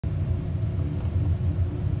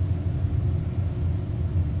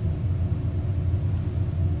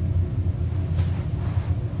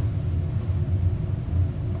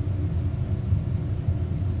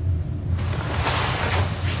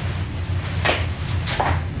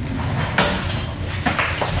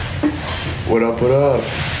What up, what up?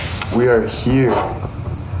 We are here.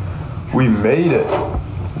 We made it.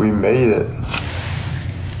 We made it.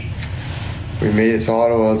 We made it to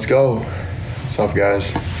Ottawa. Let's go. What's up,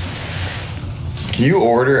 guys? Can you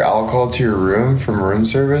order alcohol to your room from room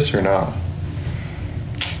service or not?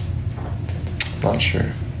 Not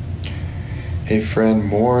sure. Hey, friend,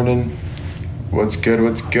 morning. What's good?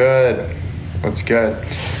 What's good? What's good?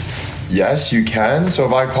 Yes, you can. So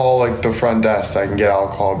if I call like the front desk, I can get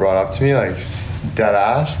alcohol brought up to me, like dead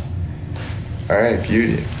ass. All right,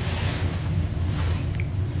 beauty.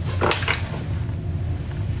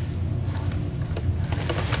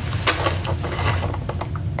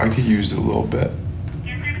 I could use it a little bit.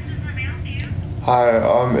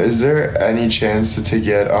 Hi, is there any chance to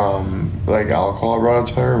get like alcohol brought up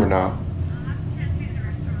to my room or no?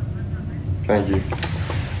 Thank you.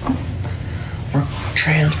 We're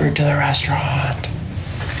transferred to the restaurant.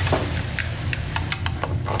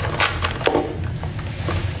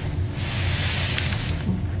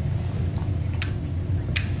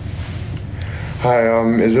 Hi,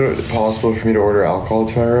 is it possible for me to order alcohol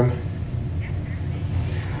to my room?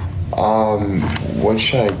 What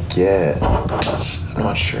should I get? I'm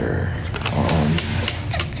not sure.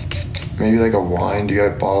 Maybe like a wine. Do you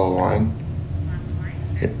got a bottle of wine?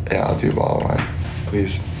 Yeah, I'll do a bottle of wine,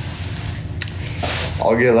 please.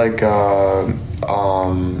 I'll get like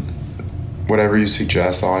whatever you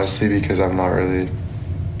suggest, honestly, because I'm not really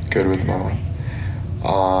good with my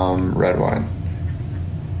wine. Red wine.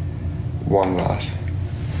 1 glass.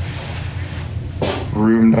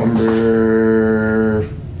 Room number...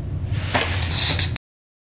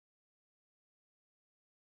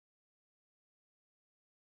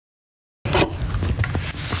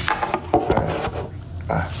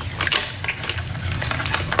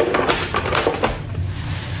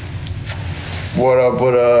 What up,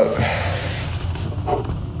 what up?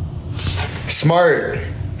 Smart.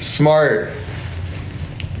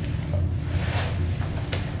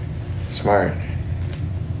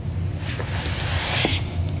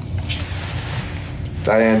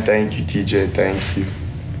 Diane, thank you. TJ, thank you.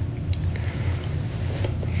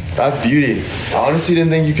 That's beauty. I honestly didn't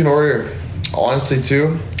think you can order. Honestly,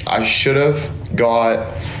 too, I should have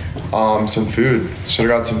got some food. Should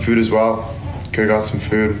have got some food as well. Could have got some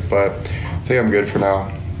food, but I think I'm good for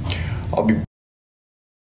now. I'll be...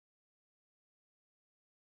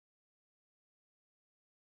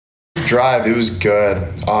 Drive, it was good.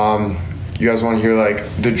 You guys want to hear like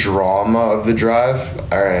the drama of the drive?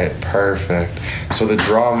 All right, perfect. So the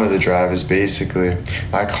drama of the drive is basically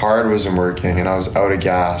my card wasn't working and I was out of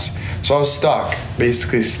gas. So I was stuck,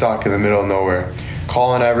 basically stuck in the middle of nowhere.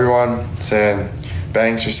 Calling everyone, saying,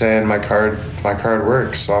 banks are saying my card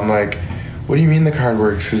works. So I'm like, what do you mean the card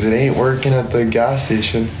works? Because it ain't working at the gas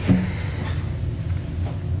station.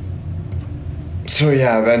 So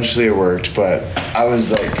yeah, eventually it worked, but I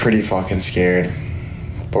was like pretty fucking scared.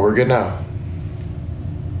 But we're good now.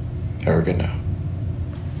 Yeah, we're good now.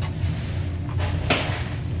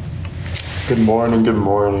 Good morning, good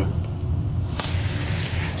morning.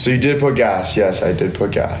 So you did put gas. Yes, I did put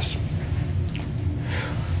gas.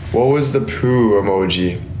 What was the poo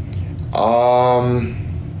emoji?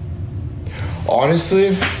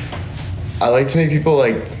 Honestly, I like to make people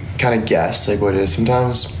like kind of guess like what it is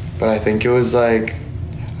sometimes, but I think it was like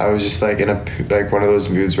I was just like in a like one of those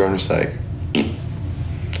moods where I'm just like,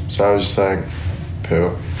 so I was just like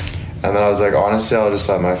poo, and then I was like, honestly, I'll just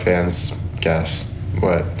let my fans guess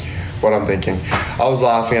what I'm thinking. I was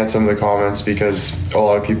laughing at some of the comments because a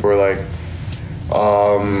lot of people were like,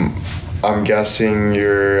 I'm guessing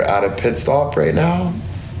you're at a pit stop right now,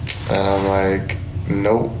 and I'm like,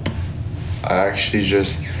 nope. I think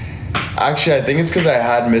it's because I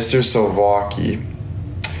had Mr. Slovaki.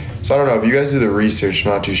 So I don't know if you guys do the research,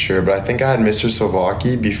 I'm not too sure, but I think I had Mr.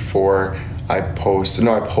 Slovaki before I posted.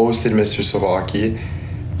 No, I posted Mr. Slovaki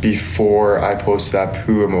before I posted that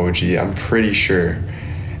poo emoji, I'm pretty sure.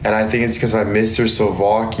 And I think it's because my Mr.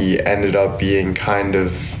 Slovaki ended up being kind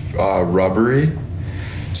of rubbery.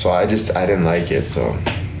 So I didn't like it, so.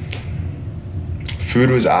 Food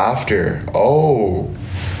was after. Oh.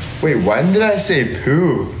 Wait, when did I say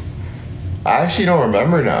poo? I actually don't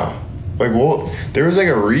remember now. Like, well, there was like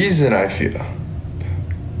a reason, I feel.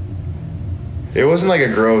 It wasn't like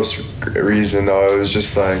a gross reason though. It was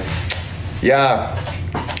just like, yeah,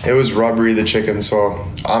 it was rubbery, the chicken. So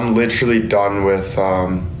I'm literally done with,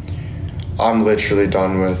 done with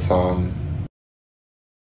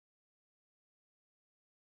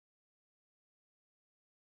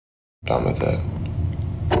it.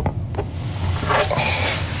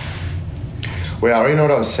 Wait, I don't even know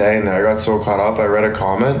what I was saying there. I got so caught up. I read a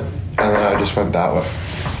comment and then I just went that way.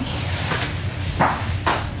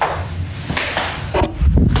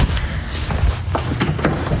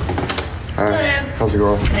 How's it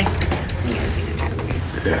going? Thanks.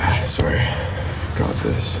 Yeah, sorry. Got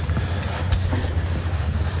this.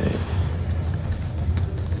 Hey.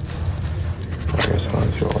 I guess I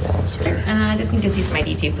don't do all that, sorry. I just need to see some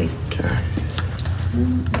ID too, please. Okay.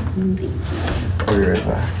 I'll be right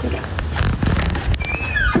back. Okay.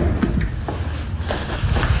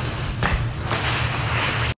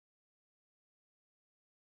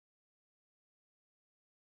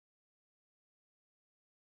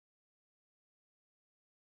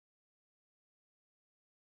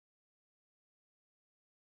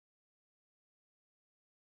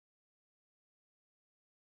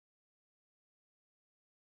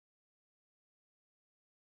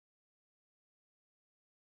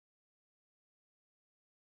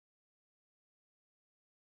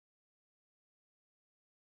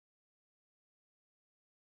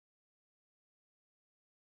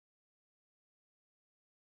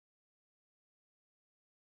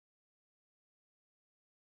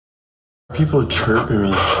 People chirping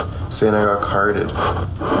me, saying I got carded.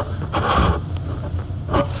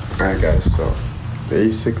 Alright guys, so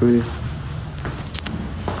basically,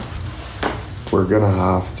 we're gonna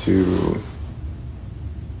have to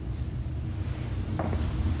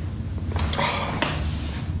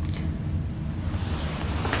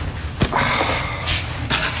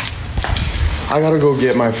I gotta go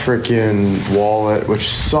get my freaking wallet,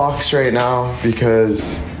 which sucks right now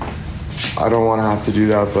because I don't want to have to do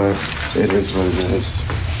that, but it is what it is.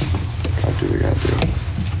 Gotta do what we gotta do.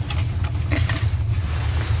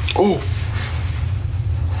 Oh!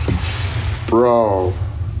 Bro.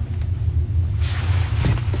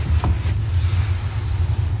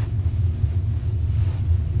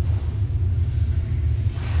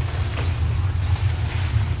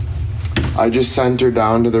 I just sent her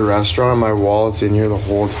down to the restaurant. My wallet's in here the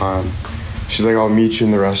whole time. She's like, I'll meet you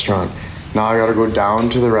in the restaurant. Now I gotta go down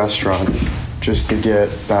to the restaurant just to get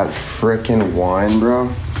that frickin' wine,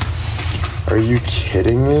 bro. Are you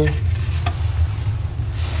kidding me?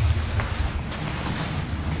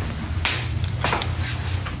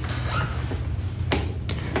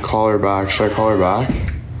 Call her back. Should I call her back?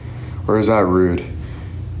 Or is that rude? I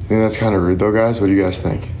think that's kind of rude though, guys. What do you guys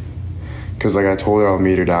think? Because like I told her I'll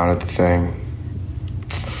meet her down at the thing.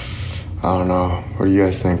 I don't know. What do you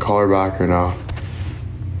guys think? Call her back or no?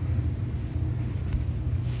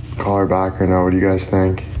 Call her back or no? What do you guys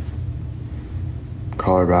think?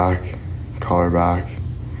 Call her back. Call her back.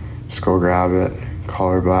 Just go grab it.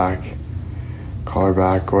 Call her back. Call her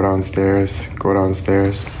back. Go downstairs. Go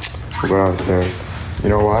downstairs. We'll go downstairs. You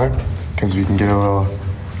know why? Because we can get a little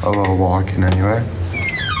walk in anyway.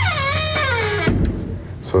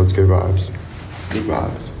 So it's good vibes. Good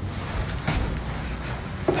vibes.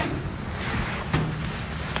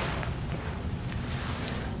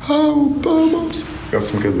 Oh, vamos. Got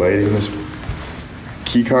some good lighting in this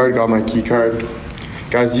key card. Got my key card.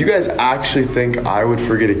 Guys, do you guys actually think I would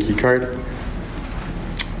forget a key card?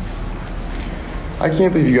 I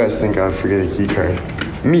can't believe you guys think I'd forget a key card.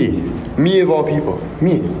 Me. Me of all people.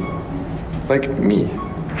 Me. Like me.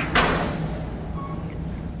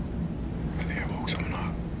 I think I woke someone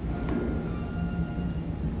up.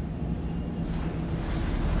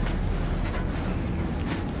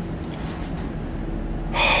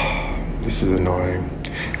 This is annoying.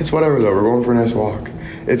 It's whatever though, we're going for a nice walk.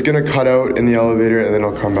 It's gonna cut out in the elevator and then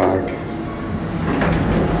I'll come back.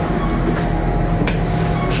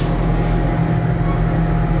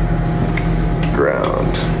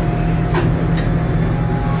 Ground.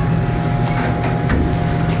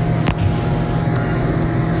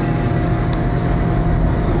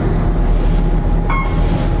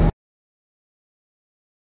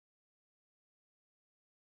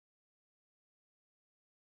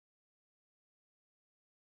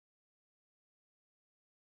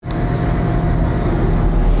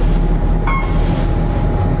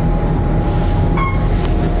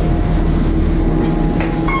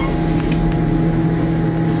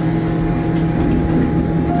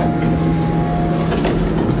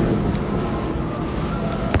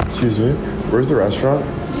 Excuse me, where's the restaurant?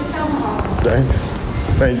 Just down the hall. Thanks.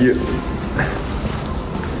 Thank you.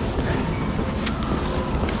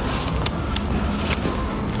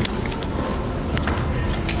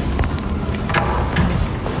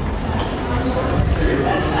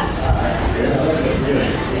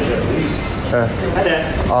 Hi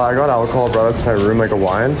there. I got alcohol brought up to my room like a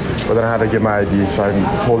wine, but then I had to get my ID, so I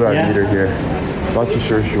told her I'd meet her here. Not too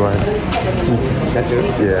sure if she went. That's you?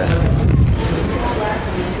 Yeah.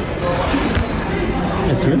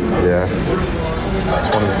 That's you? Yeah.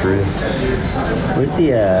 23. Where's the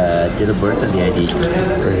date of birth and the ID?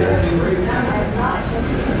 Right here.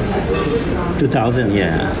 2000,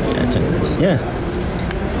 yeah. Yeah.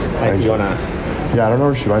 Like, you wanna? Yeah, I don't know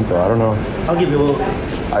where she went though. I don't know. I'll give you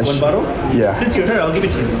one bottle. Yeah. Since you're here, I'll give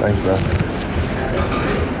it to you. Thanks, bro.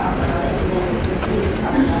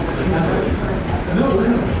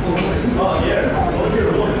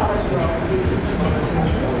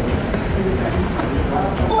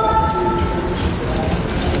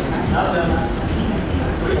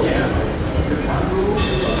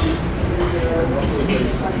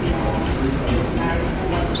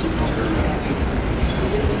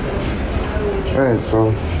 Alright,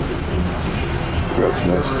 so that's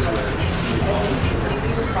nice.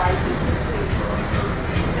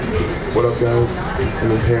 What up, guys?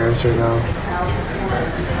 I'm in Paris right now.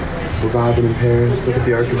 We're vibing in Paris. Look at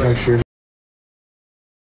the architecture.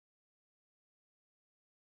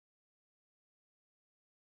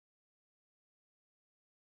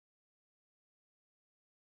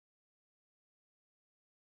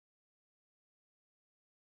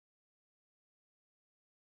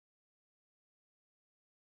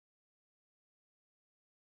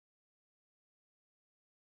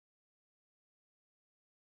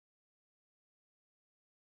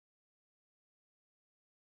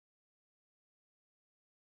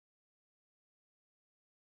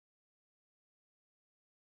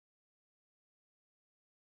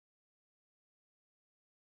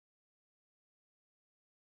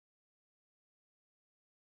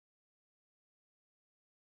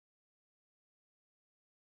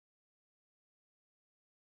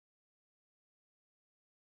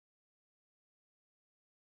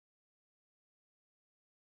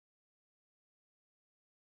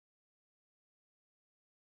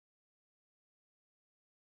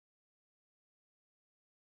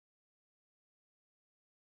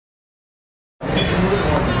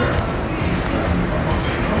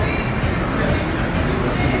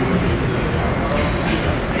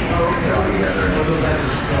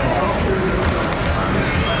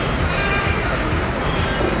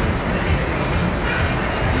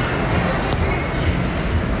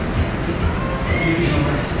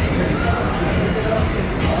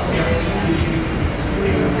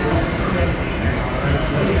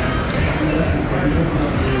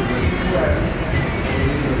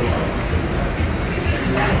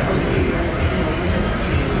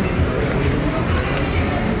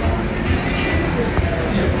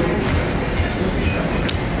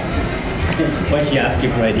 Why she ask you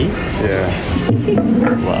for ID? Yeah.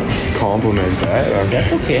 Wow. Compliments, eh?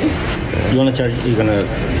 That's okay. You wanna charge? You're gonna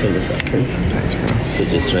fill this up, right? Thanks, bro. So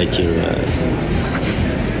just write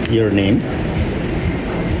your name.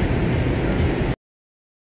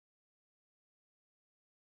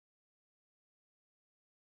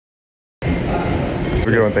 Have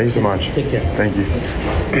a good one. Thank you so much. Take care. Thank you.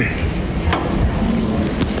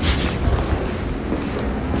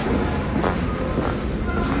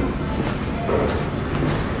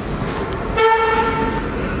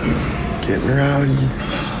 Getting rowdy.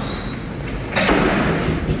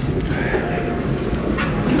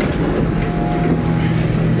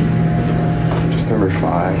 Just number 5.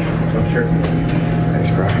 Oh, sure.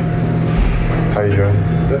 Thanks, bro. How you doing?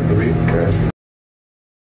 Good. How are you? Good.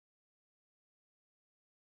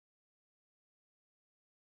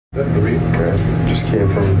 Good. How are you? Good. Just came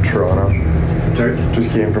from Toronto. Sorry?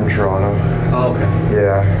 Just came from Toronto. Oh, okay.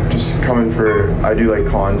 Yeah, just coming for, I do like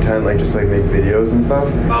content, like just like make videos and stuff.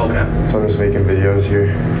 Oh, okay. So I'm just making videos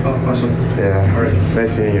here. Oh, awesome. Yeah. All right.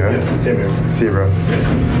 Nice meeting you, man. Yeah, same here. See you, bro.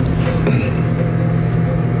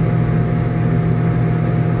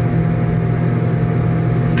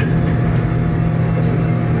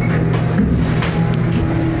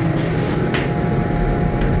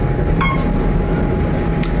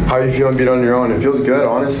 How you feeling being on your own? It feels good,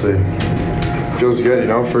 honestly. Feels good, you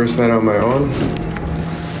know, first night on my own.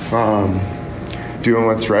 Doing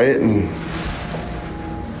what's right and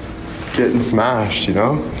getting smashed, you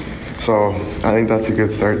know? So I think that's a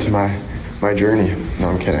good start to my journey. No,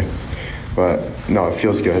 I'm kidding. But no, it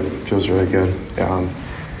feels good. It feels really good.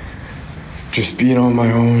 Just being on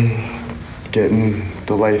my own, getting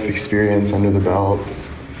the life experience under the belt,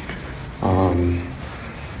 and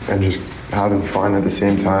just having fun at the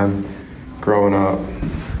same time, growing up.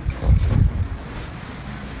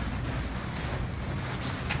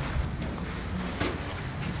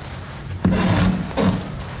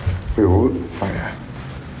 Wait, what? Oh, yeah.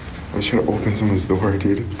 I was trying to open someone's door,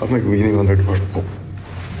 dude. I'm like leaning on their door. Oh.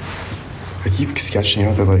 I keep sketching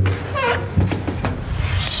out that like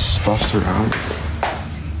stuff's around.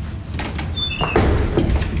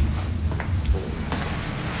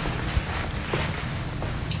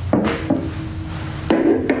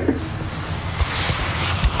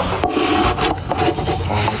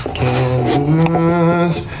 I can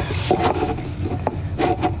lose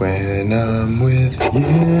when I'm with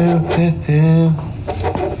you.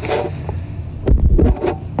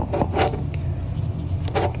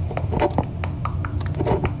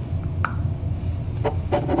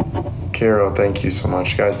 Carol, thank you so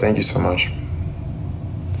much. Guys, thank you so much.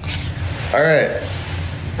 All right.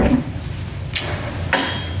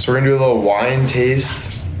 So we're gonna do a little wine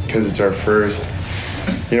taste because it's our first,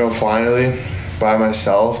 finally by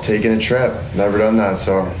myself taking a trip. Never done that,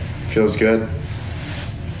 so feels good.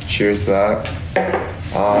 Cheers to that.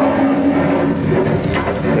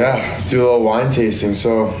 Yeah, let's do a little wine tasting.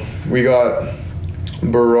 So we got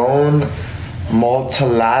Barone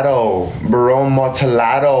Montelato. Baron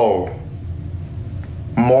Montelato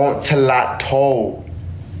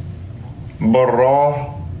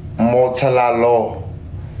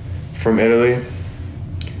from Italy.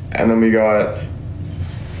 And then we got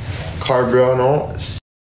Carbonero.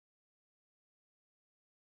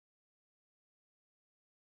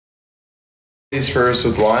 First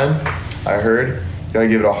with lime, I heard. You gotta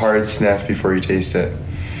give it a hard sniff before you taste it.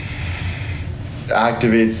 It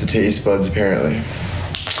activates the taste buds, apparently.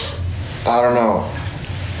 I don't know.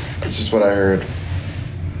 It's just what I heard.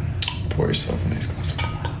 Pour yourself a nice glass of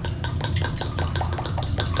wine.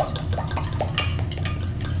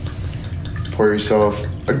 Pour yourself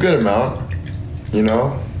a good amount,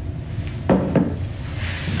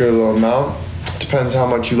 Good little amount. Depends how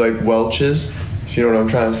much you like Welch's, if you know what I'm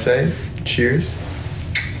trying to say. Cheers.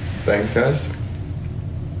 Thanks, guys.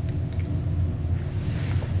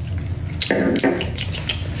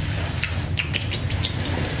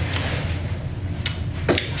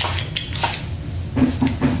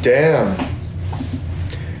 Damn.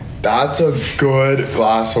 That's a good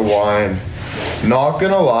glass of wine. Not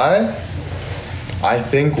gonna lie, I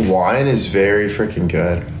think wine is very freaking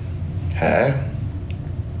good. Hey?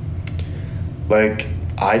 Like,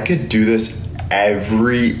 I could do this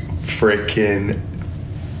every freaking...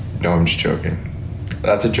 No, I'm just joking.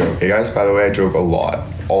 That's a joke. Hey guys, by the way, I joke a lot.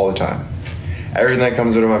 All the time. Everything that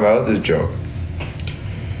comes out of my mouth is a joke.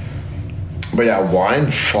 But yeah,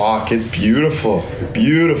 wine, fuck, it's beautiful.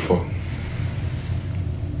 Beautiful.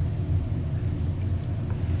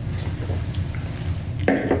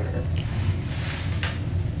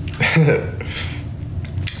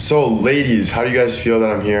 So, ladies, how do you guys feel that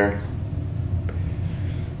I'm here?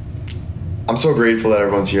 I'm so grateful that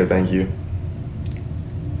everyone's here. Thank you.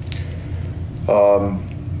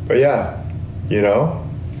 But yeah,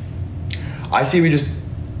 I see we just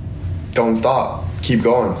don't stop. Keep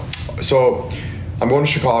going. So, I'm going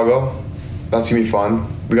to Chicago. That's gonna be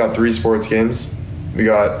fun. We got 3 sports games. We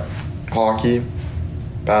got hockey,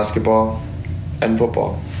 basketball, and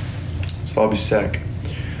football. So that'll be sick.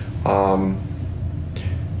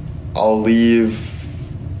 I'll leave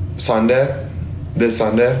this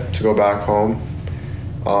Sunday, to go back home.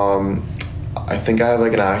 I think I have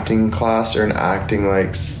like an acting class or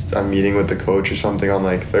a meeting with the coach or something on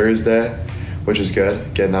like Thursday, which is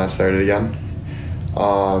good, getting that started again.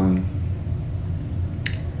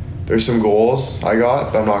 There's some goals I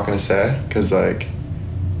got, but I'm not gonna say, because I'm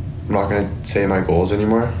not gonna say my goals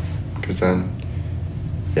anymore, because then,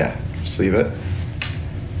 yeah, just leave it.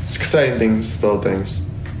 It's exciting things, little things.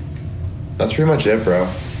 That's pretty much it, bro.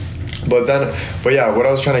 But yeah, what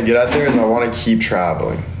I was trying to get at there is I want to keep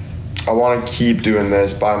traveling. I want to keep doing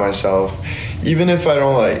this by myself, even if I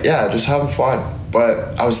don't just having fun.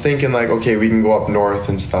 But I was thinking okay, we can go up north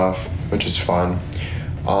and stuff, which is fun.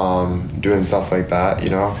 Doing stuff like that,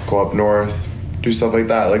 go up north, do stuff like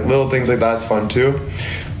that. Like little things like that's fun too.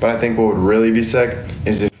 But I think what would really be sick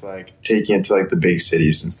is if taking it to the big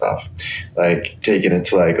cities and stuff. Taking it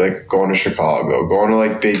to like going to Chicago, going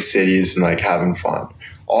to big cities and having fun.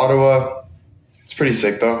 Ottawa, it's pretty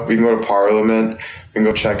sick though. We can go to Parliament. We can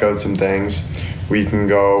go check out some things. We're going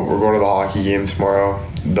to the hockey game tomorrow.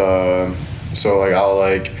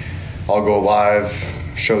 I'll go live,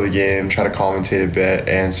 show the game, try to commentate a bit,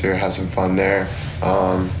 answer, have some fun there.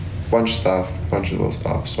 Bunch of little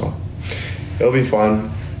stuff. So it'll be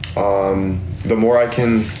fun. The more I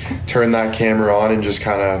can turn that camera on and just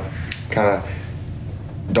kind of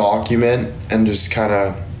document and just kind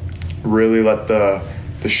of really let the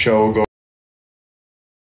show go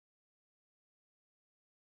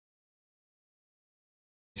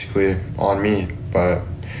basically on me. But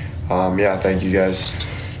yeah, thank you guys.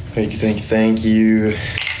 Thank you.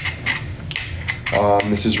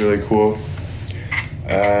 This is really cool.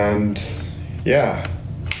 And yeah,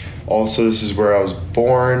 also this is where I was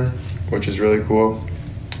born, which is really cool.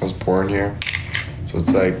 I was born here. So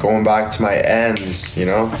it's going back to my ends,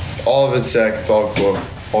 all of it's sick. It's all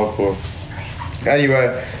cool.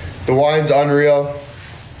 Anyway, the wine's unreal.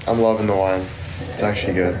 I'm loving the wine. It's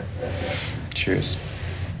actually good. Cheers.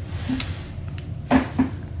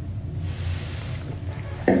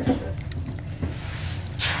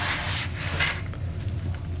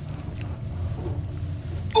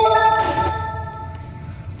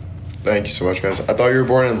 Thank you so much, guys. I thought you were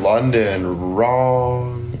born in London.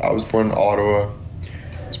 Wrong. I was born in Ottawa.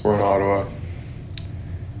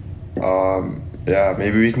 Yeah,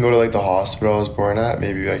 maybe we can go to like the hospital I was born at.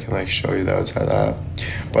 Maybe I can like show you the outside of that.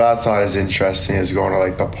 But that's not as interesting as going to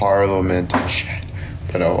like the parliament and shit.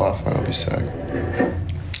 But oh, well, fun. I'll be sick.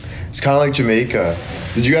 It's kind of like Jamaica.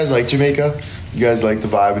 Did you guys like Jamaica? You guys like the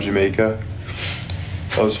vibe of Jamaica?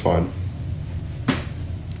 That was fun.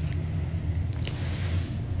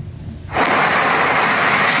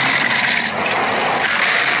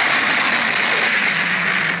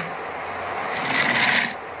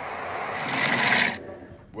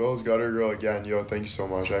 Will's Gutter Girl again. Yo, thank you so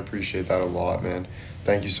much. I appreciate that a lot, man.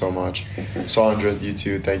 Thank you so much. Sandra, you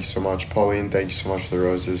too. Thank you so much. Pauline, thank you so much for the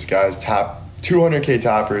roses. Guys, tap 200K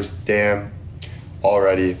tappers. Damn.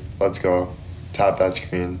 Already. Let's go. Tap that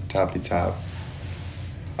screen. Tappity tap.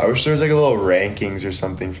 I wish there was like a little rankings or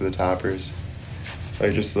something for the tappers.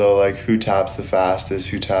 Like just a little like who taps the fastest,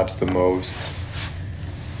 who taps the most.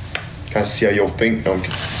 Kind of see how you'll think. No,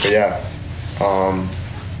 but yeah.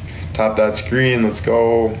 Tap that screen. Let's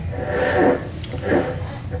go.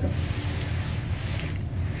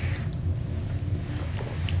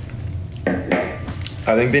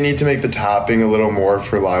 I think they need to make the tapping a little more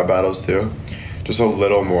for live battles too. Just a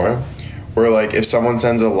little more. Where like if someone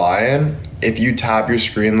sends a lion, if you tap your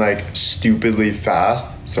screen like stupidly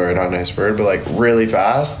fast, sorry, not a nice word, but like really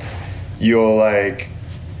fast, you'll like,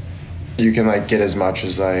 you can like get as much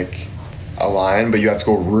as like a lion, but you have to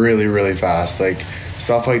go really, really fast. Like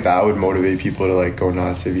stuff like that would motivate people to like go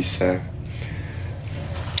nuts. It'd be sick.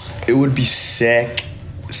 It would be sick.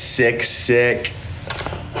 Sick.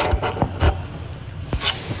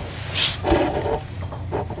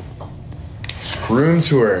 Room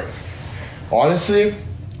tour. Honestly,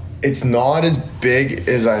 it's not as big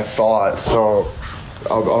as I thought. So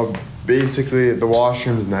I'll basically, the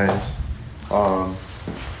washroom's nice.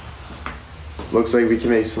 Looks like we can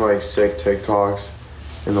make some like sick TikToks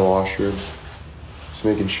in the washroom. Just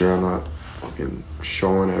making sure I'm not fucking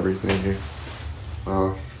showing everything here.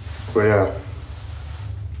 But yeah,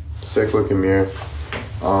 sick looking mirror.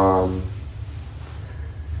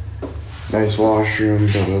 Nice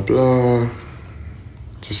washroom, blah, blah, blah.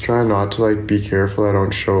 Just trying not to like be careful I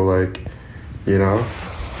don't show like, you know,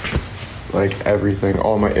 like everything,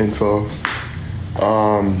 all my info.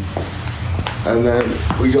 And then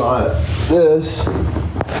we got this.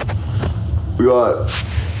 We got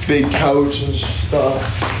big couch and stuff.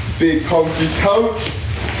 Big comfy couch.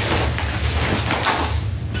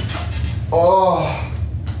 Oh.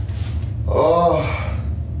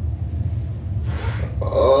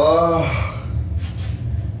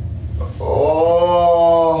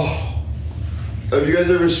 Have you guys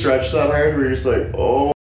ever stretched that hard where you're just like,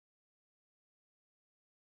 oh?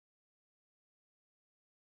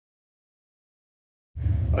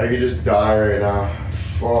 I could just die right now.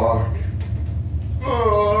 Fuck.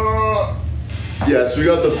 Yeah, so we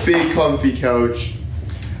got the big comfy couch.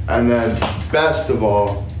 And then best of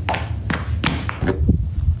all,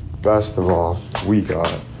 we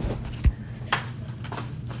got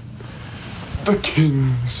the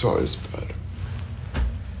king size bed.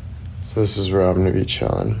 So this is where I'm gonna be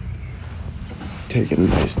chilling. Taking a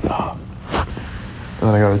nice nap. And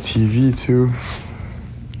I got a TV too.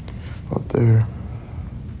 Up there.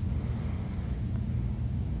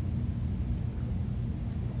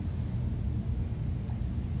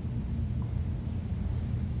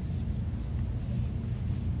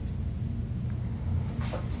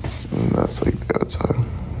 And that's like the outside.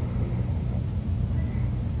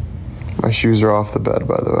 My shoes are off the bed,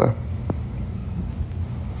 by the way.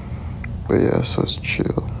 But yeah, so it's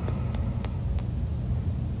chill.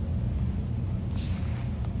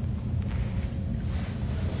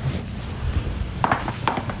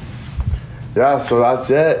 Yeah, so that's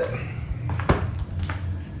it.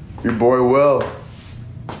 Your boy Will.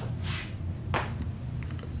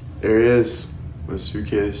 There he is, with a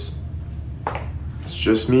suitcase. It's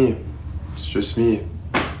just me.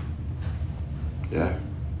 Yeah.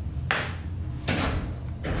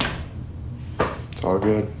 It's all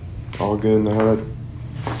good. All good in the hood.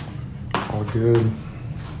 All good.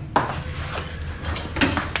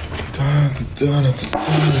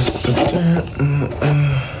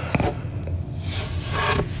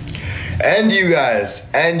 And you guys.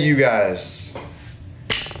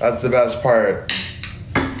 That's the best part.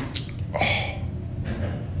 Oh.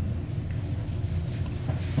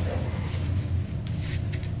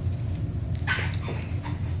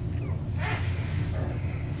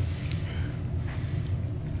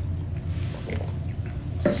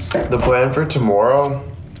 the plan for tomorrow,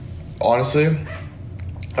 honestly,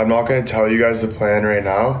 I'm not going to tell you guys the plan right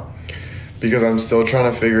now because I'm still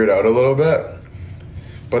trying to figure it out a little bit.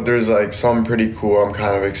 But there's like something pretty cool. I'm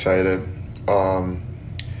kind of excited.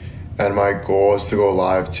 And my goal is to go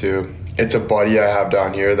live too. It's a buddy I have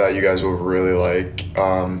down here that you guys will really like.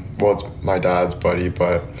 Well, it's my dad's buddy,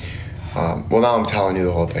 but well, now I'm telling you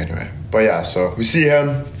the whole thing anyway. But yeah, so we see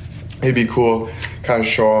him. It'd be cool. Kind of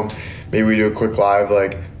show him. Maybe we do a quick live,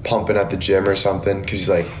 like pumping at the gym or something, because he's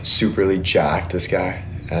like superly jacked, this guy.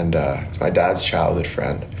 And it's my dad's childhood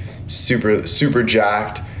friend. Super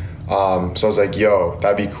jacked. So I was like, yo,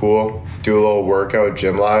 that'd be cool. Do a little workout,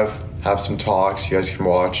 gym live, have some talks. You guys can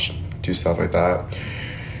watch, do stuff like that.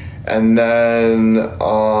 And then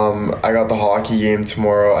I got the hockey game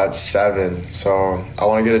tomorrow at 7. So I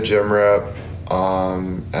want to get a gym rep,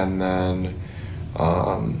 and then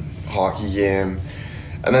hockey game.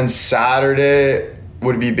 And then Saturday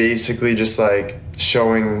would be basically just like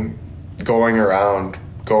going around,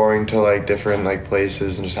 going to like different like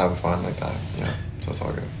places and just having fun like that. Yeah, so it's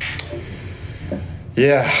all good.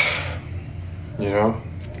 Yeah, you know.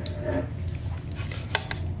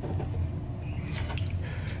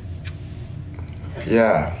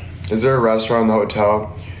 Yeah. Is there a restaurant in the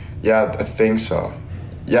hotel? Yeah, I think so.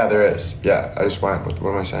 Yeah, there is. Yeah, I just went.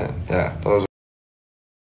 What am I saying? Yeah, those.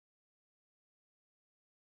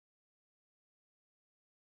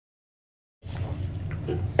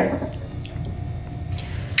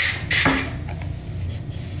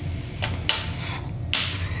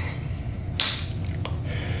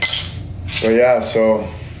 But yeah, so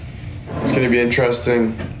it's gonna be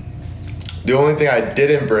interesting. The only thing I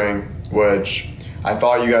didn't bring, which I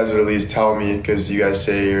thought you guys would at least tell me, because you guys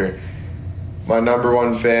say you're my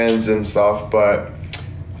 #1 fans and stuff, but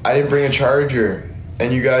I didn't bring a charger.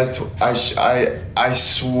 And you guys, I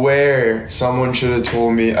swear someone should have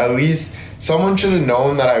told me, at least someone should have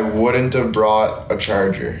known that I wouldn't have brought a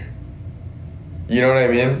charger. You know what I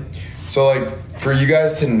mean? So like, for you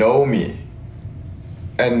guys to know me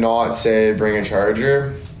and not say bring a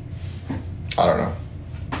charger, I don't know.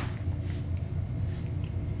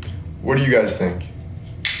 What do you guys think?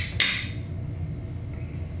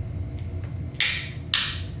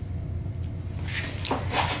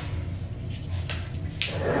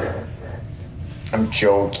 I'm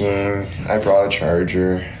joking. I brought a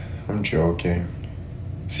charger. I'm joking.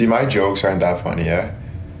 See, my jokes aren't that funny, yeah?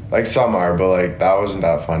 Like, some are, but like, that wasn't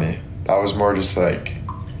that funny. That was more just like,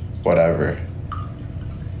 whatever.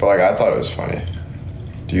 But like, I thought it was funny.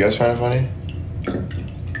 Do you guys find it funny?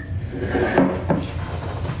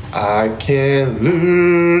 I can't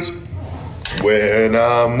lose when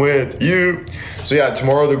I'm with you. So yeah,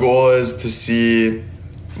 tomorrow the goal is to see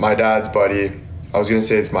my dad's buddy. I was gonna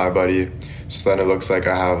say it's my buddy, so then it looks like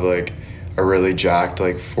I have like a really jacked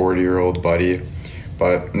like 40-year-old buddy.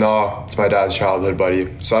 But no, it's my dad's childhood buddy.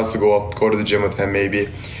 So that's the goal. Go to the gym with him maybe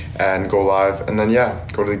and go live. And then yeah,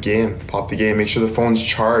 go to the game, pop the game, make sure the phone's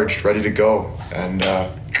charged, ready to go. And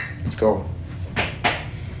let's go.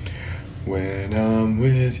 When I'm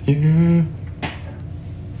with you.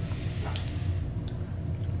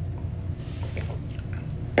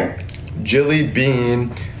 Jilly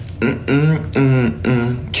Bean.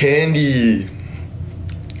 Candy.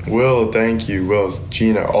 Will, thank you. Will,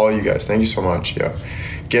 Gina, all you guys, thank you so much. Yo,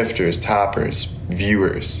 gifters, tappers,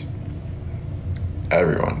 viewers,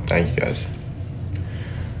 everyone, thank you guys.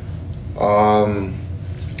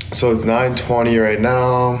 So it's 9:20 right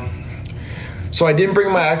now. So I didn't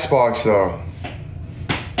bring my Xbox though.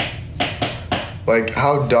 Like,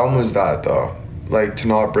 how dumb was that though? Like, to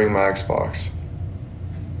not bring my Xbox.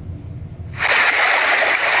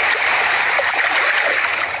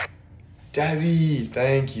 Debbie,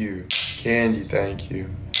 thank you. Candy, thank you.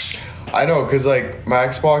 I know, cause like my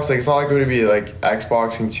Xbox, like it's not like I'm gonna be like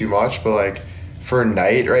Xboxing too much, but like for a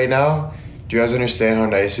night right now, do you guys understand how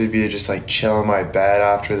nice it would be to just like chill in my bed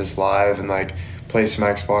after this live and like play some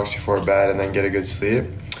Xbox before bed and then get a good sleep?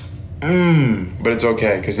 But it's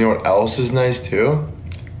okay, cause you know what else is nice too?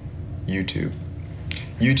 YouTube.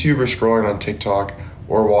 YouTube or scrolling on TikTok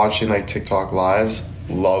or watching like TikTok lives.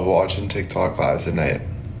 Love watching TikTok lives at night.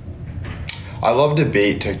 I love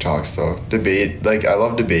debate TikToks though. I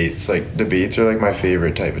love debates. Like, debates are like my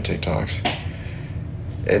favorite type of TikToks.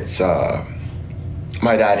 It's,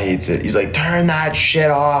 my dad hates it. He's like, turn that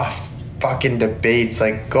shit off. Fucking debates.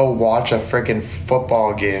 Like, go watch a freaking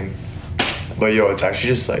football game. But yo, it's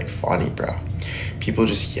actually just like funny, bro. People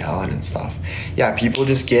just yelling and stuff. Yeah, people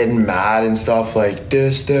just getting mad and stuff like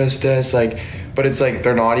this. Like, but it's like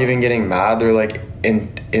they're not even getting mad. They're like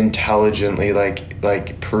intelligently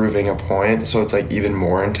like proving a point. So it's like even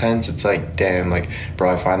more intense. It's like, damn, like,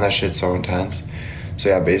 bro, I find that shit so intense. So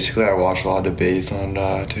yeah, basically I watch a lot of debates on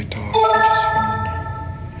TikTok, which is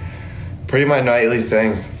fun. Pretty my nightly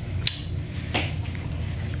thing.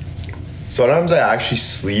 Sometimes I actually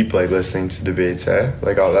sleep like listening to debates, eh?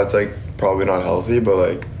 Like, oh, that's like probably not healthy, but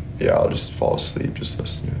like, yeah, I'll just fall asleep just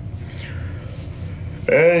listening to it.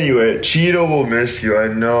 Anyway, Cheeto will miss you, I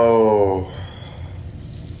know.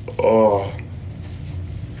 Oh.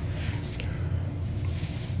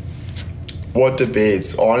 What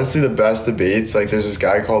debates? Honestly, the best debates, like there's this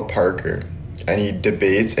guy called Parker, and he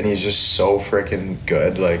debates and he's just so freaking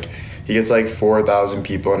good. Like, he gets like 4,000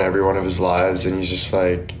 people in every one of his lives, and he's just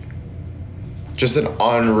like, just an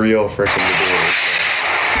unreal freaking debate.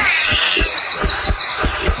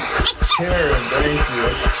 Karen, thank you.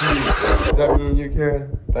 That's cute. Does that mean you,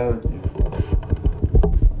 Karen? Thank you.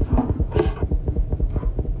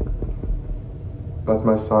 That's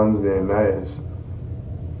my son's name. Nice.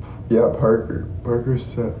 Yeah, Parker. Parker's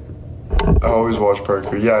sick. I always watch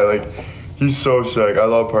Parker. Yeah, like, he's so sick. I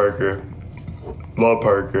love Parker. Love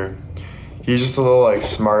Parker. He's just a little like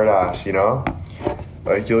smart ass, you know?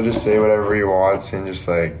 Like, he'll just say whatever he wants and just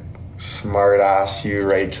like smart ass you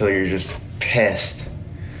right till you're just pissed.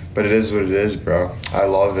 But it is what it is, bro. I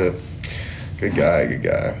love it. Good guy, good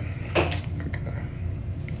guy. Good guy.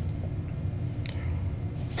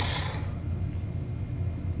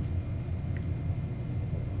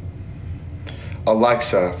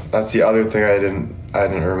 Alexa, that's the other thing I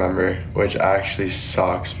didn't remember, which actually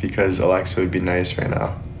sucks because Alexa would be nice right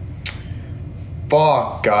now.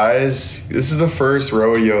 Fuck, guys. This is the first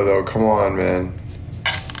rodeo, though. Come on, man.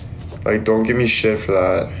 Like, don't give me shit for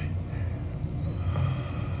that.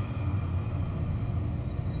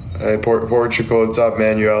 Hey, Portugal, what's up,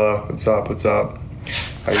 Manuela? What's up, what's up?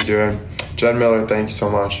 How you doing? Jen Miller, thank you so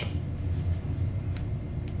much.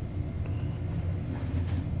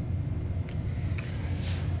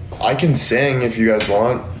 I can sing if you guys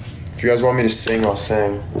want. If you guys want me to sing, I'll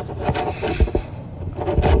sing.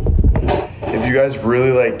 If you guys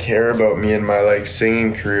really like care about me and my like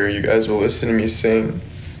singing career, you guys will listen to me sing.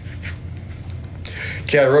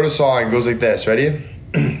 Okay, I wrote a song. It goes like this. Ready?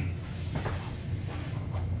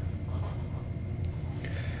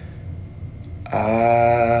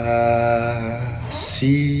 I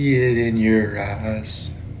see it in your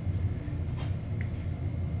eyes.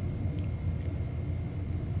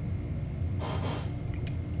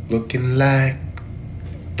 Looking like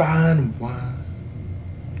fine wine.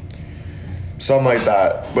 Something like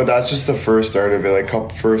that. But that's just the first start of it, like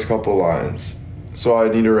first couple lines. So I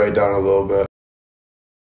need to write down a little bit.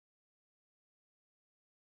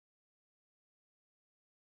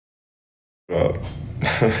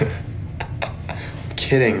 I'm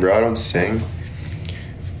kidding, bro. I don't sing.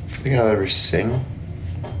 I think I'll ever sing.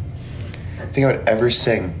 I think I would ever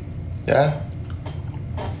sing. Yeah?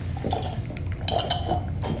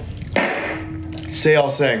 Say I'll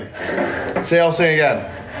sing. Say I'll sing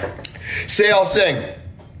again. Say I'll sing.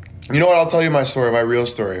 You know what? I'll tell you my story, my real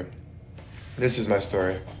story. This is my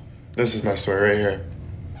story. This is my story right here.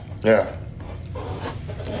 Yeah.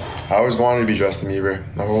 I always wanted to be Justin Bieber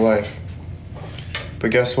my whole life.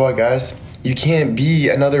 But guess what, guys? You can't be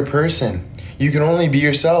another person. You can only be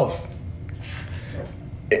yourself.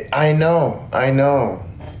 I know.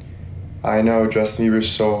 Justin Bieber's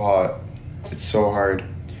so hot. It's so hard.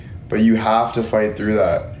 But you have to fight through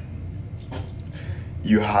that.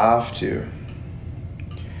 You have to.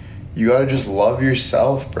 You gotta just love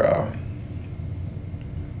yourself, bro.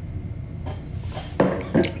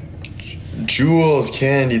 Jules,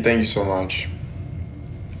 Candy, thank you so much.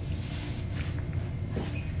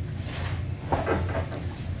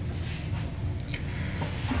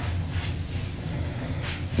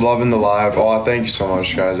 Loving the live. Oh, thank you so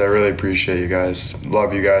much, guys. I really appreciate you guys.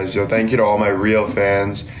 Love you guys. Yo, thank you to all my real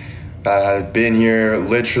fans that have been here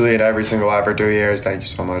literally in every single live for 2 years. Thank you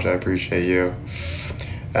so much. I appreciate you.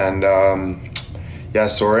 And yeah,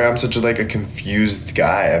 sorry I'm such a confused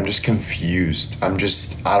guy. I'm just confused. I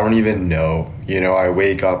don't even know. You know, I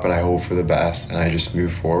wake up and I hope for the best and I just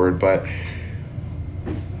move forward. But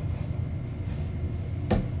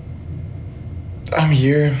I'm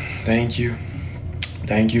here. Thank you.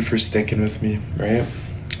 Thank you for sticking with me, right?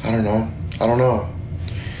 I don't know.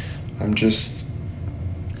 I'm just,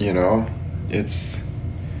 you know, that's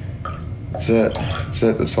it.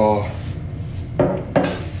 That's all.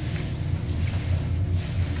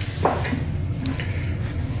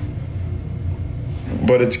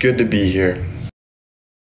 But it's good to be here.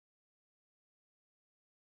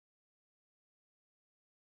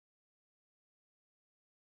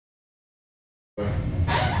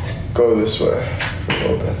 go this way for a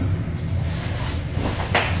little bit.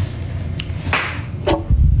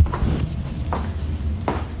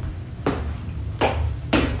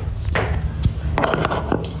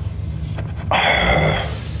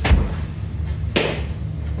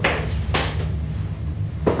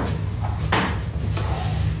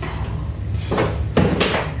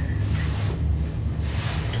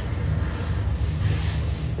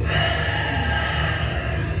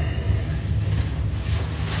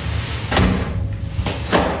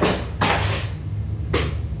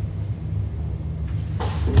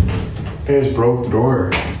 I just broke the door.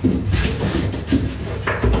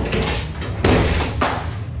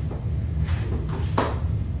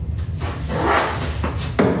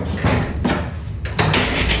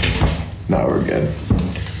 No, we're good.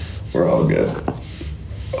 We're all good.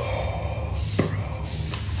 Oh, bro.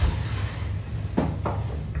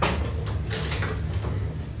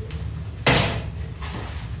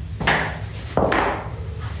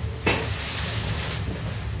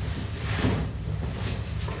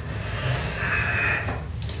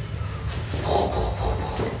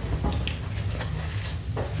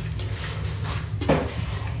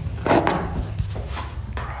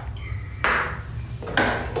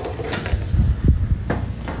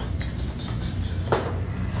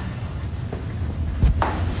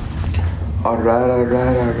 Alright.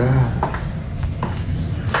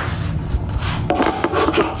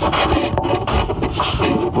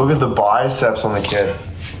 Look at the biceps on the kid.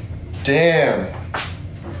 Damn.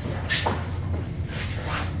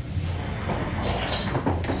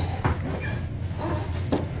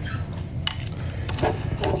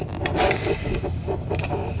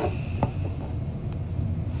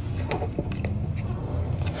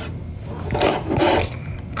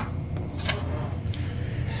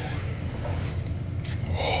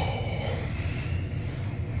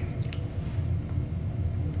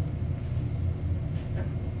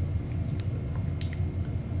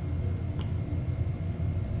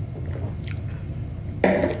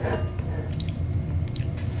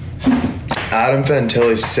 Adam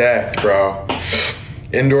Fantilli's sick, bro.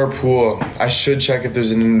 Indoor pool. I should check if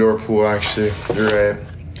there's an indoor pool, actually. You're right.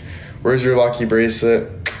 Where's your lucky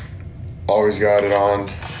bracelet? Always got it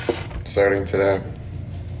on. Starting today.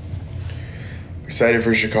 Excited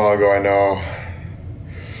for Chicago, I know.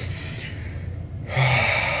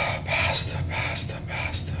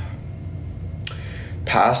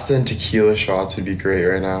 Pasta and tequila shots would be great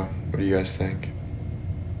right now. What do you guys think?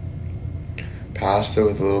 Pasta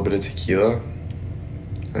with a little bit of tequila.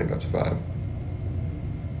 I think that's a vibe.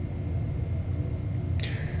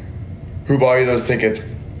 Who bought you those tickets?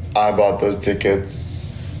 I bought those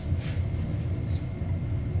tickets.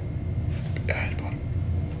 Yeah, I bought them.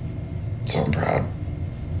 So I'm proud.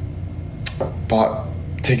 Bought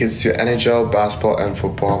tickets to NHL, basketball, and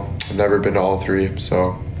football. I've never been to all three,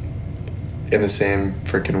 so in the same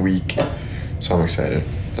freaking week. So I'm excited.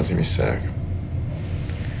 That's gonna be sick.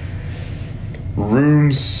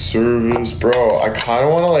 Room service, bro. I kind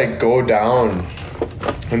of want to like go down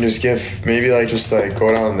and just just like go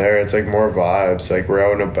down there. It's like more vibes. Like we're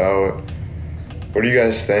out and about. What do you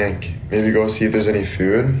guys think? Maybe go see if there's any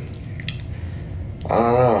food. I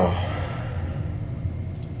don't know.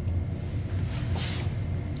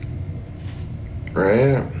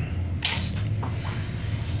 Right?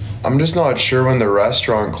 I'm just not sure when the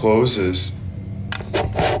restaurant closes.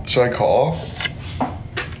 Should I call?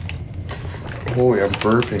 Holy, I'm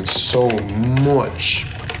burping so much.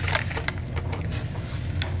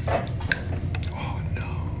 Oh no.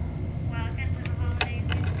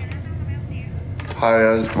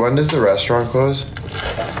 Hi, when does the restaurant close?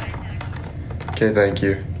 Okay, thank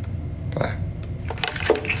you. Bye.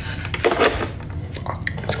 Fuck,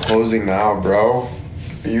 it's closing now, bro.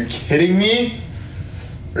 Are you kidding me?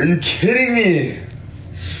 Are you kidding me?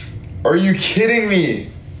 Are you kidding me?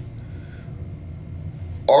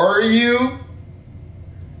 Are you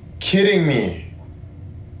kidding me?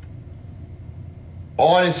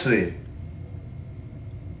 Honestly.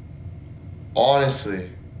 Honest.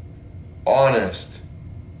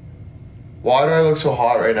 Why do I look so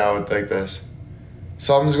hot right now with like this?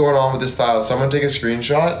 Something's going on with this style. Someone take a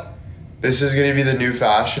screenshot. This is gonna be the new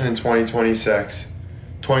fashion in 2026.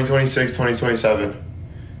 2026, 2027.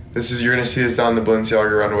 You're gonna see this down the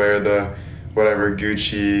Balenciaga runway or the whatever,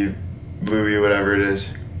 Gucci, Louis, whatever it is.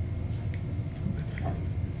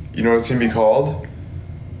 You know what it's gonna be called?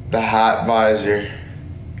 The hat visor.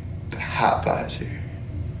 The hat visor.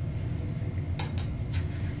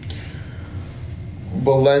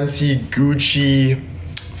 Balenci, Gucci,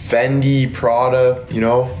 Fendi, Prada, you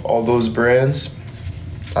know, all those brands.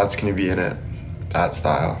 That's gonna be in it. That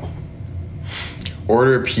style.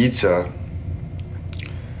 order pizza.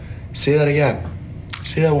 Say that again.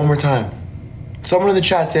 Say that one more time. Someone in the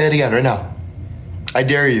chat, say it again right now. I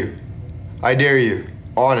dare you. I dare you.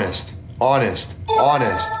 Honest. Honest.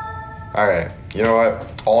 Honest. All right. You know what?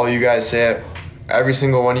 All you guys say it. Every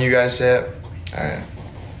single one of you guys say it. All right.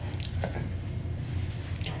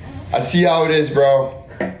 I see how it is, bro.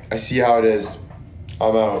 I see how it is.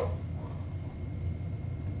 I'm out.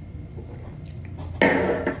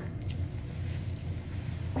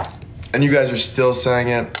 And you guys are still saying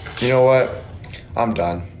it. You know what? I'm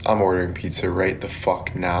done. I'm ordering pizza right the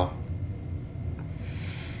fuck now.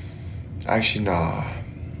 Actually, nah.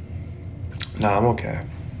 Nah, I'm okay.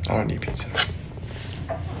 I don't need pizza.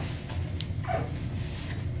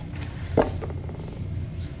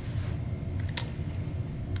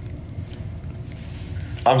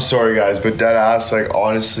 I'm sorry, guys, but dead ass, like,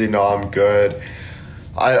 honestly, no, I'm good.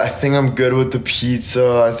 I think I'm good with the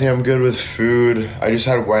pizza. I think I'm good with food. I just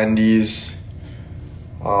had Wendy's.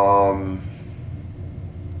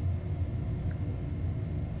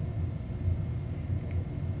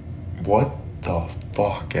 What the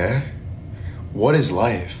fuck, eh? What is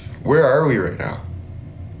life? Where are we right now?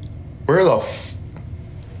 Where the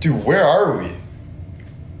dude, where are we?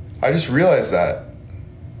 I just realized that.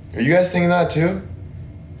 Are you guys thinking that too?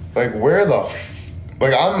 Like, where the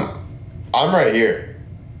like, I'm right here.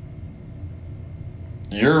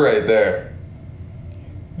 You're right there.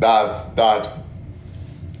 That's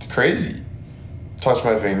it's crazy. Touch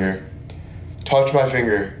my finger. Touch my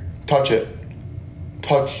finger. Touch it.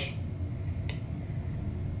 Touch.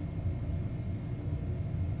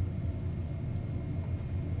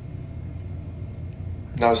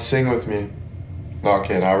 Now sing with me. No,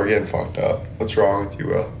 okay, now we're getting fucked up. What's wrong with you,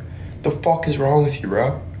 bro? The fuck is wrong with you,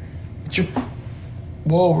 bro?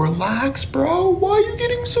 Whoa, relax, bro. Why are you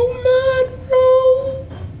getting so mad, bro?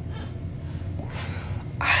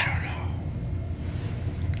 I don't know.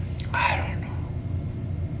 I don't know.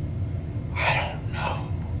 I don't know.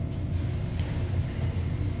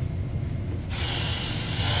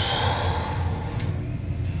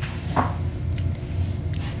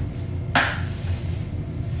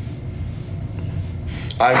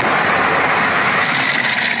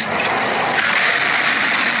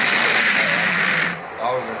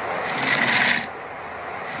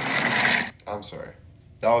 I'm sorry.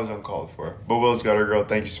 That was uncalled for. But Will's got her girl.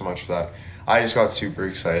 Thank you so much for that. I just got super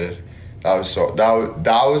excited. That was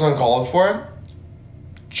uncalled for.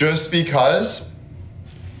 Just because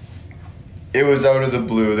it was out of the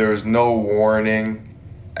blue. There was no warning,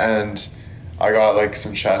 and I got like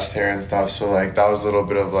some chest hair and stuff. So like that was a little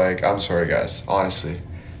bit of like, I'm sorry, guys. Honestly,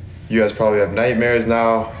 you guys probably have nightmares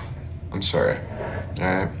now. I'm sorry. All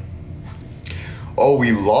right. Oh,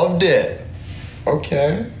 we loved it.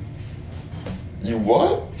 Okay. You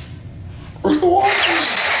what? Where's the water?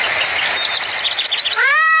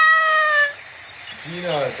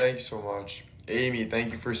 Gina, thank you so much. Amy,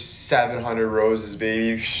 thank you for 700 roses,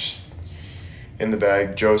 baby. In the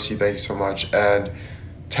bag. Josie, thank you so much. And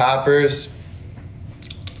Tappers.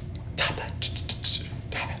 Tap it.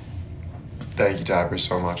 Thank you, Tappers,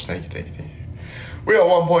 so much. Thank you. We got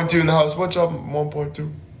 1.2 in the house. What's up,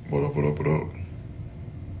 1.2? What up?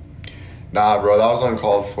 Nah, bro, that was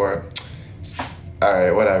uncalled for.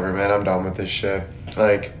 Alright, whatever, man. I'm done with this shit.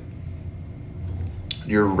 Like,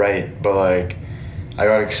 you're right, but like, I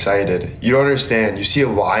got excited. You don't understand. You see a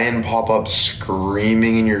lion pop up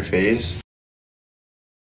screaming in your face.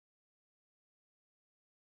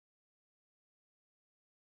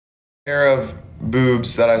 Pair of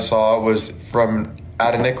boobs that I saw was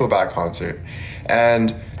at a Nickelback concert.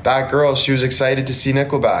 And that girl, she was excited to see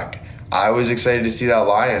Nickelback. I was excited to see that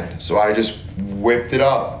lion. So I just whipped it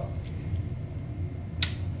up.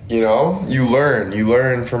 You know, you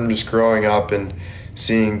learn from just growing up and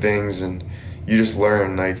seeing things, and you just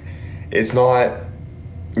learn. Like, it's not,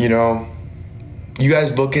 you know, you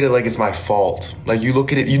guys look at it like it's my fault. Like, you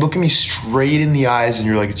look at me straight in the eyes and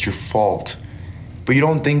you're like, it's your fault. But you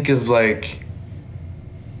don't think of like,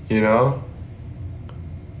 you know?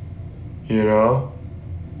 I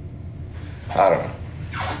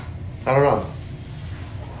don't know.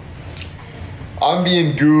 I'm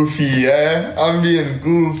being goofy, eh? I'm being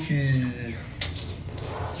goofy.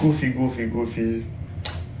 Goofy.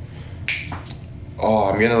 Oh,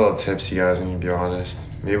 I'm getting a little tipsy, guys, I'm gonna be honest.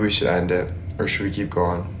 Maybe we should end it. Or should we keep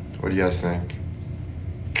going? What do you guys think?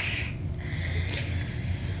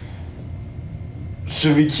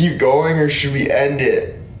 Should we keep going or should we end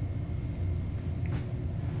it?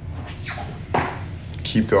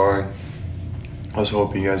 Keep going. I was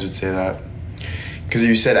hoping you guys would say that. Because if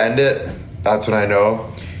you said end it, that's when I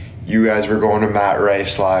know you guys were going to Matt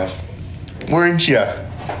Rife's live. Weren't you?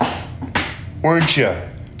 Weren't you?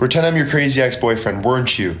 Pretend I'm your crazy ex-boyfriend.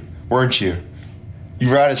 Weren't you? Weren't you? You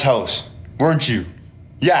were at his house. Weren't you?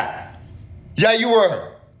 Yeah. Yeah, you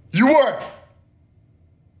were. You were.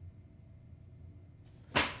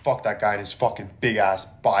 Fuck that guy and his fucking big ass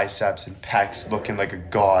biceps and pecs looking like a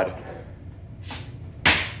god.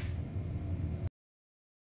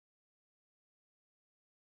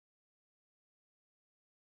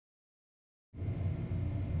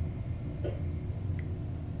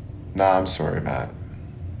 Nah, I'm sorry, Matt.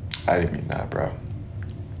 I didn't mean that, bro.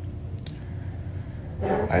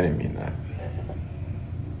 I didn't mean that.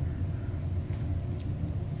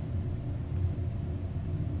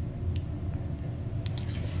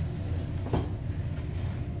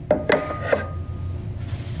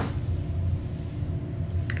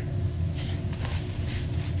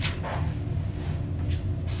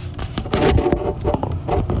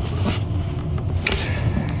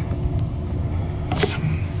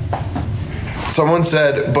 Someone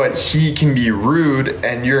said, but he can be rude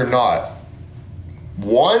and you're not.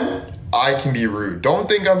 One, I can be rude. Don't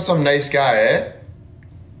think I'm some nice guy, eh?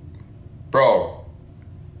 Bro,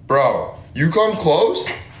 you come close,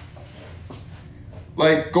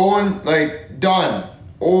 like going, like done,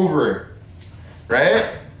 over, right?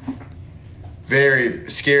 Very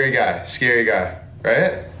scary guy,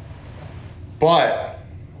 right? But,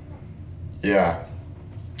 yeah,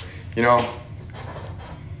 you know,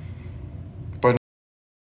 but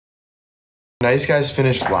nice guys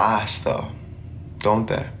finish last though, don't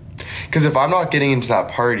they? Because if I'm not getting into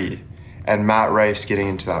that party and Matt Rife's getting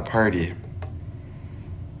into that party,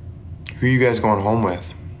 who are you guys going home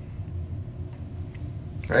with?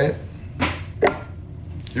 Right?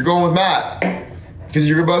 You're going with Matt because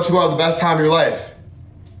you're about to go have the best time of your life.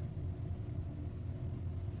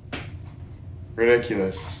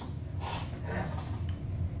 Ridiculous.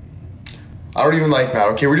 I don't even like Matt.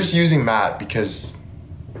 Okay, we're just using Matt because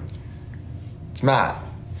it's Matt.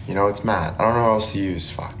 You know, it's Matt. I don't know who else to use.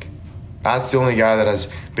 Fuck. Matt's the only guy that has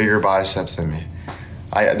bigger biceps than me.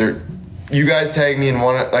 You guys tag me in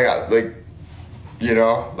one, like, you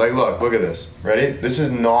know, like, look at this. Ready? This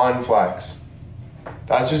is non-flex.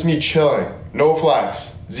 That's just me chilling. No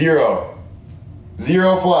flex. Zero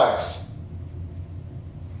flex.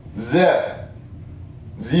 Zip.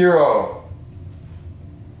 Zero.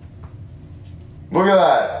 Look at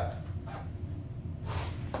that.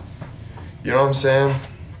 You know what I'm saying?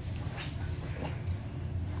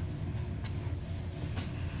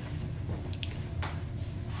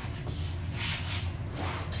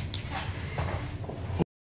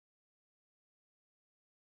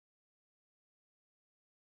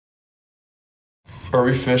 Are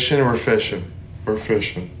we fishing? We're fishing. We're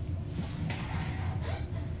fishing.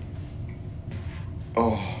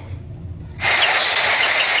 Oh.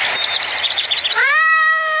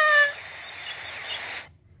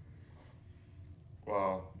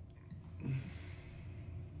 Wow.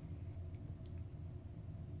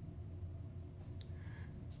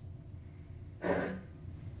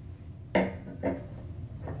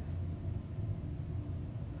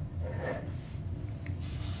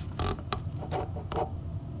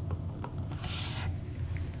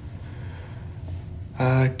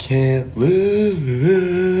 I can't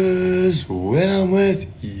lose when I'm with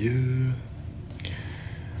you.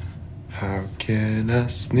 How can I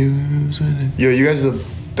snooze when Yo, you guys are the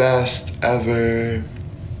best ever.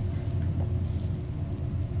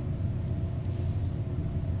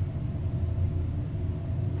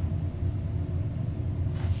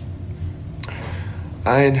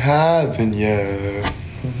 I ain't having you.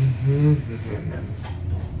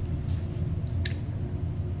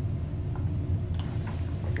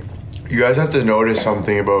 You guys have to notice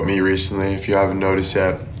something about me recently if you haven't noticed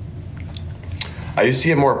yet. I used to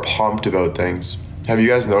get more pumped about things. Have you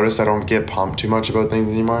guys noticed I don't get pumped too much about things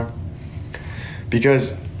anymore?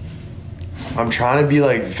 Because I'm trying to be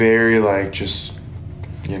like very like just,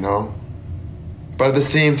 you know? But at the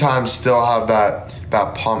same time still have that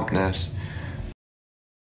pumpness.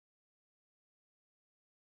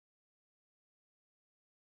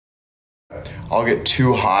 I'll get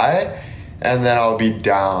too high and then I'll be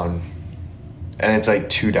down. And it's like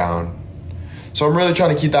too down. So I'm really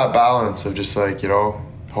trying to keep that balance of just like, you know,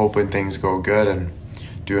 hoping things go good and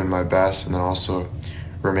doing my best and then also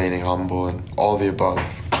remaining humble and all the above.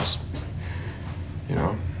 Just, you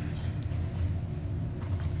know.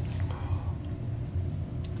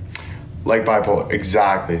 Like bipolar,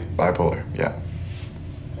 exactly, bipolar, yeah,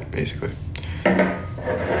 basically.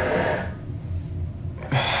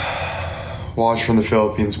 Watch from the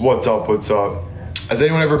Philippines, what's up? Has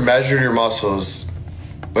anyone ever measured your muscles?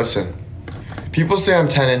 Listen, people say I'm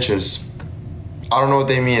 10 inches. I don't know what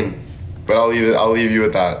they mean, but I'll leave you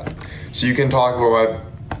with that. So you can talk about my...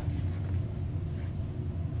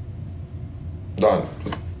 Done.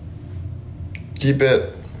 Keep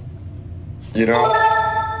it, you know?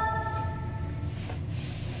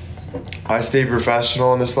 I stay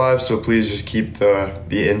professional in this live, so please just keep the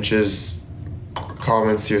inches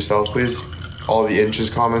comments to yourself, please. All the inches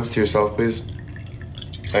comments to yourself, please.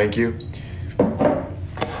 Thank you.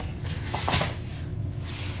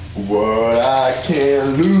 What I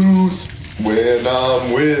can't lose when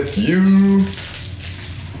I'm with you.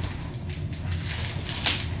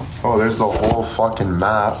 Oh, there's the whole fucking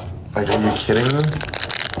map. Like, are you kidding me?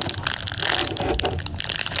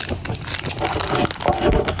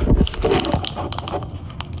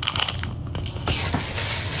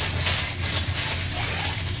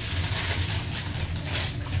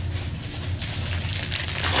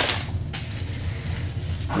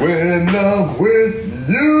 When I'm with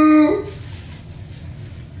you.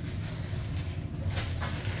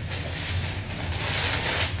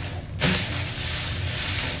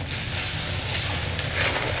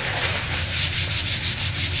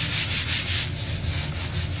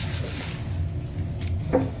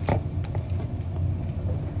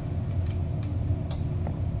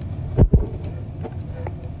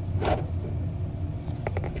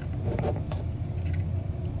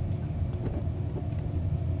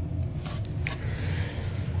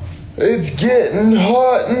 It's getting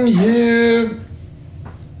hot in here.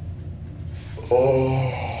 Oh.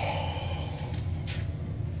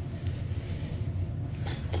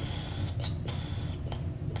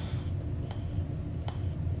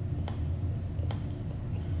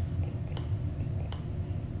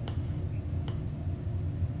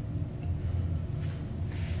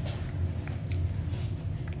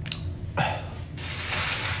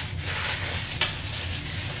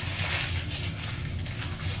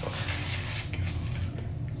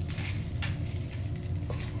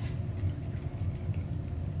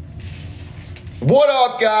 What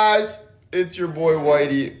up, guys? It's your boy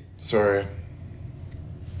Whitey. Sorry.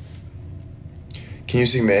 Can you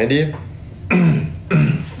sing Mandy?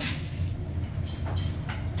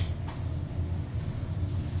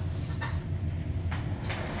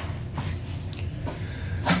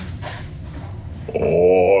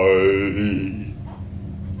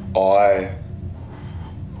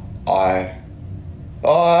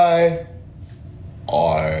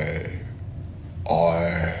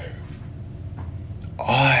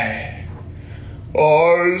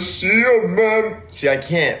 I see a man. See, I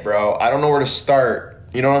can't, bro. I don't know where to start.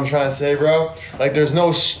 You know what I'm trying to say, bro? Like, there's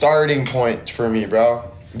no starting point for me,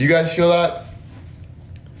 bro. Do you guys feel that?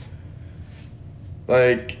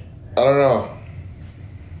 Like, I don't know.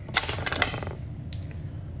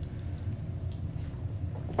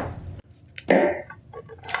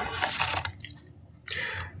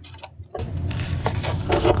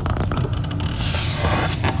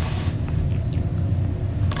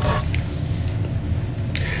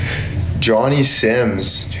 Johnny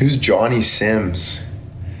Sims. Who's Johnny Sims?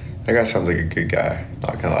 That guy sounds like a good guy.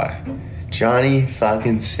 Not gonna lie. Johnny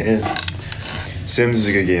fucking Sims. Sims is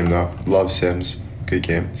a good game though. Love Sims. Good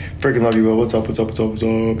game. Freaking love you, Will. What's up? What's up? What's up? What's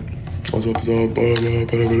up? What's up? What's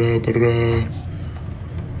up?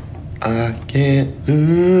 I can't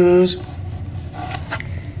lose.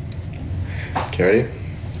 Okay, ready?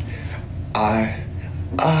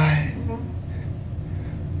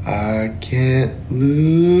 I can't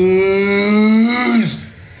lose.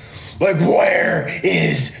 Like, where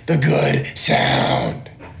is the good sound?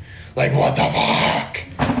 Like, what the fuck?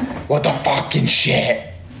 What the fucking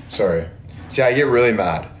shit? Sorry. See, I get really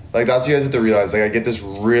mad. Like, that's what you guys have to realize. Like, I get this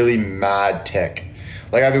really mad tick.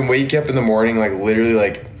 Like, I've been waking up in the morning, like, literally,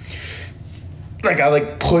 like I,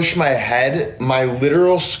 like, push my head. My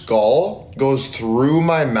literal skull goes through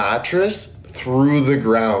my mattress, through the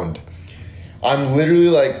ground. I'm literally,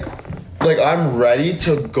 like I'm ready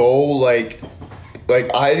to go, like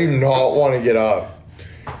I do not want to get up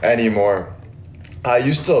anymore. I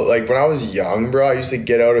used to, like, when I was young, bro, I used to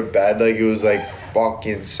get out of bed like it was, like,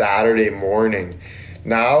 fucking Saturday morning.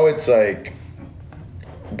 Now it's like,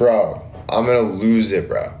 bro, I'm gonna lose it,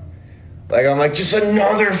 bro. Like, I'm like, just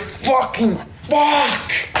another fucking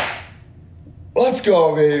fuck. Let's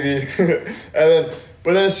go, baby.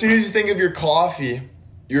 But then as soon as you think of your coffee,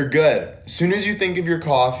 you're good. As soon as you think of your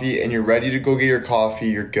coffee and you're ready to go get your coffee,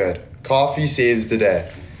 you're good. Coffee saves the day.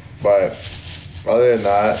 But other than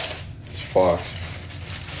that, it's fucked.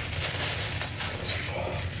 It's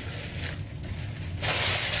fucked.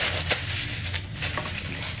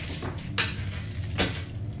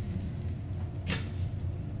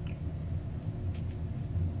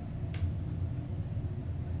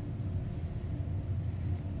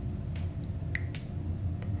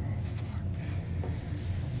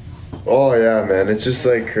 Oh yeah, man. It's just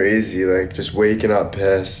like crazy. Like just waking up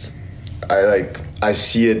pissed. I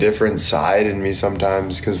see a different side in me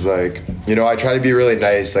sometimes because like, you know, I try to be really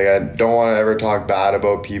nice. Like I don't want to ever talk bad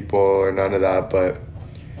about people or none of that. But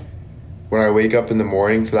when I wake up in the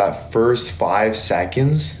morning for that first 5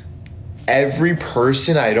 seconds, every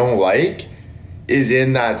person I don't like is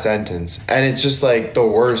in that sentence. And it's just like the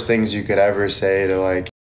worst things you could ever say to like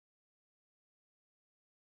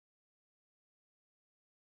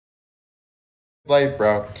life,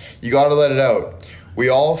 bro. You gotta let it out. We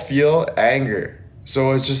all feel anger.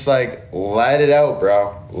 So it's just like let it out,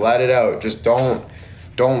 bro. Let it out. Just don't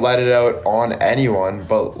let it out on anyone,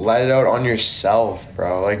 but let it out on yourself,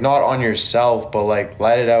 bro. Like not on yourself, but like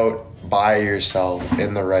let it out by yourself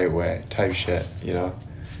in the right way type shit, you know?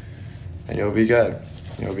 And you'll be good.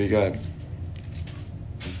 You'll be good.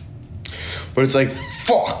 But it's like,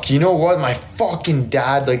 fuck, you know what? My fucking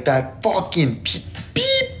dad, like that fucking beep,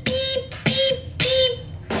 beep, beep, beep, beep.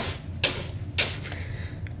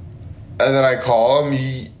 And then I call him.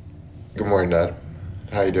 Good morning, Dad.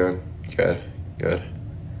 How you doing? Good, good.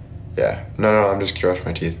 Yeah. No, I'm just brushing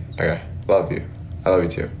my teeth. Okay. Love you. I love you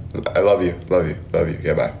too. I love you. Love you. Love you.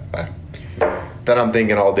 Yeah, bye. Bye. Then I'm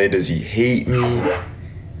thinking all day, does he hate me?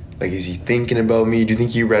 Like, is he thinking about me? Do you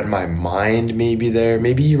think he read my mind maybe there?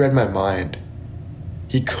 Maybe he read my mind.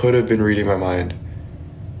 He could have been reading my mind.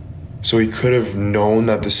 So he could have known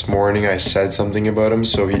that this morning I said something about him.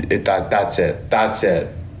 So that's it. That's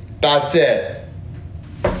it. That's it.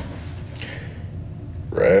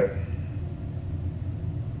 Right?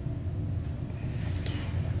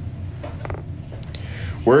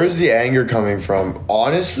 Where is the anger coming from?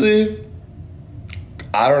 Honestly,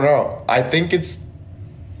 I don't know. I think it's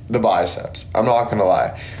the biceps. I'm not gonna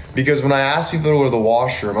lie. Because when I ask people to go to the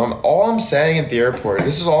washroom, all I'm saying at the airport,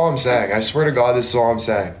 this is all I'm saying. I swear to God, this is all I'm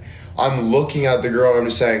saying. I'm looking at the girl and I'm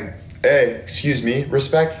just saying, hey, excuse me,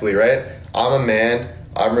 respectfully, right? I'm a man,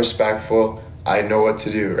 I'm respectful, I know what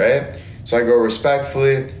to do, right? So I go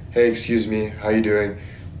respectfully, hey, excuse me, how you doing?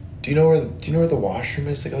 Do you know where the washroom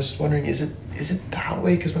is? Like I was just wondering, is it that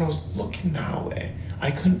way? Because when I was looking that way,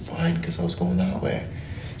 I couldn't find because I was going that way.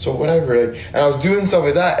 So whatever, like, and I was doing stuff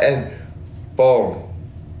like that, and boom.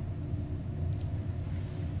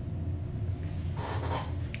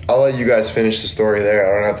 I'll let you guys finish the story there. I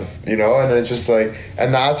don't have to, you know. And it's just like,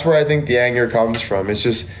 and that's where I think the anger comes from. It's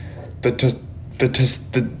just the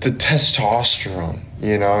testosterone,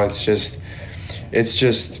 you know. It's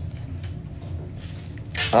just.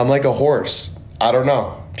 I'm like a horse. I don't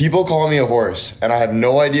know. People call me a horse, and I have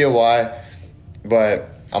no idea why, but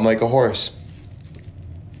I'm like a horse.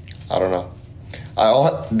 I don't know.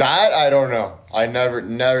 I don't know. I never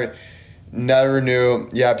knew.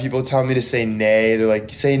 Yeah, people tell me to say nay. They're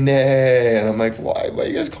like, say nay. And I'm like, why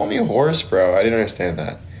you guys call me a horse, bro? I didn't understand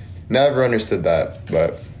that. Never understood that,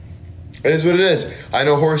 but it is what it is. I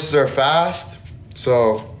know horses are fast,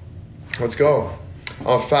 so let's go.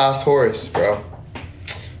 I'm a fast horse, bro.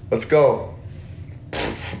 Let's go.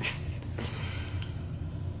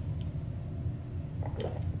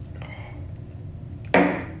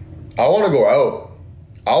 I want to go out.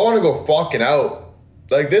 I want to go fucking out.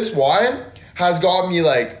 Like, this wine has got me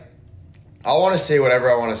like, I want to say whatever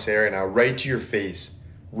I want to say right now, right to your face.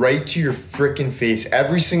 Right to your freaking face.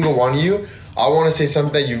 Every single one of you, I want to say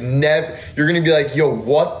something that you're going to be like, yo,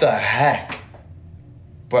 what the heck?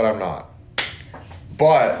 But I'm not.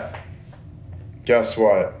 But guess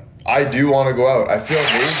what? I do want to go out. I feel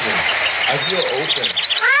amazing. I feel open.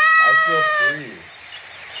 I feel free.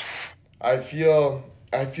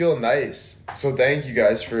 I feel nice. So thank you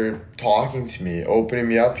guys for talking to me, opening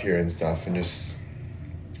me up here and stuff, and just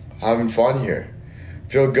having fun here.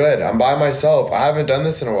 Feel good. I'm by myself. I haven't done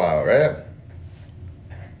this in a while, right?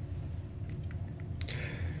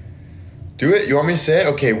 Do it? You want me to say it?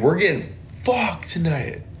 Okay, we're getting fucked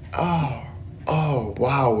tonight. Oh,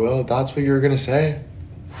 wow, Will, that's what you were gonna say?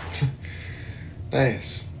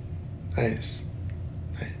 Nice.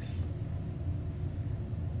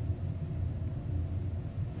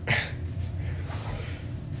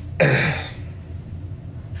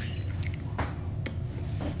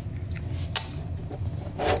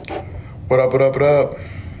 What up?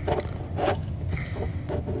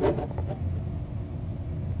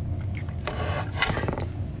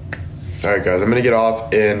 Alright guys, I'm gonna get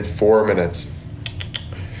off in 4 minutes.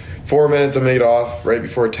 4 minutes, I'm gonna get off right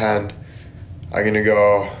before 10. I'm gonna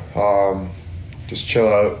go just chill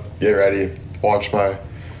out, get ready, watch my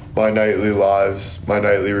nightly lives, my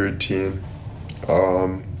nightly routine.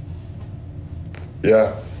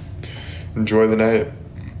 Yeah, enjoy the night.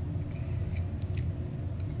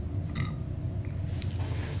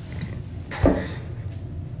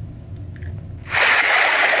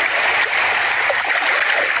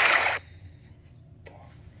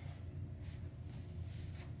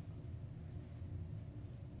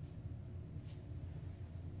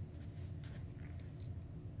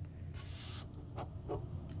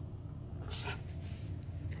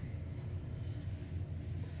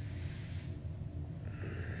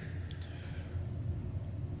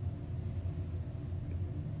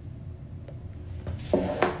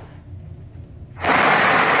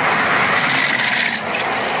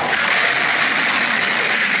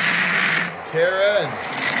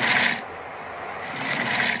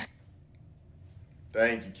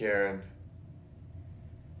 Karen.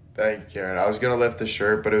 Thank you, Karen. I was gonna lift the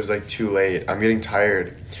shirt, but it was like too late. I'm getting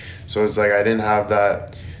tired. So it's like I didn't have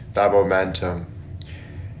that momentum.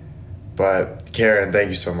 But Karen, thank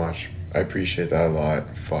you so much. I appreciate that a lot.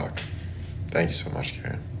 Fuck. Thank you so much,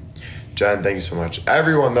 Karen. Jen, thank you so much.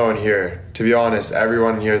 Everyone though in here, to be honest,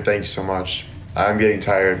 everyone in here, thank you so much. I'm getting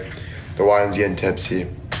tired. The wine's getting tipsy.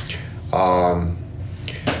 But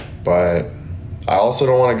I also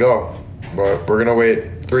don't want to go. But we're gonna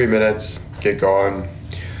wait 3 minutes, get going.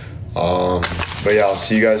 But yeah, I'll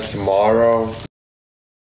see you guys tomorrow.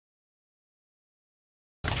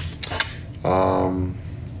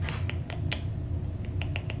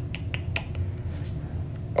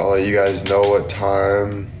 I'll let you guys know what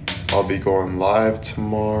time I'll be going live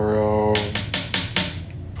tomorrow.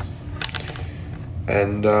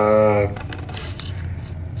 And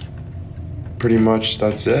pretty much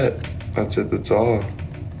that's it. That's all.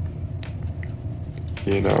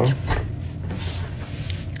 You know?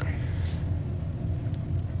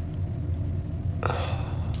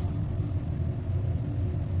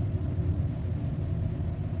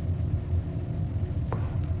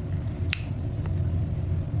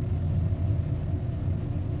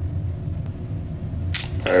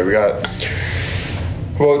 All right, we got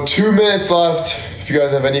about 2 minutes left. If you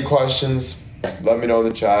guys have any questions, let me know in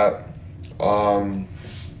the chat. Let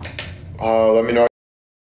me know.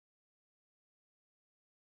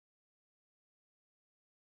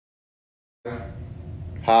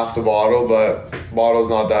 Half the bottle, but bottle's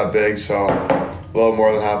not that big, so a little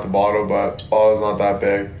more than half the bottle, but bottle's not that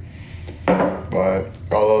big. But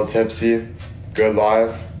got a little tipsy. Good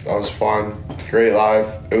live. That was fun. Great live.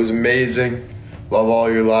 It was amazing. Love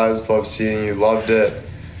all your lives. Love seeing you. Loved it.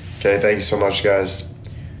 Okay, thank you so much, guys.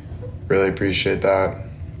 Really appreciate that.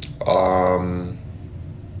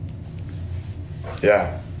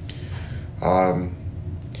 Yeah.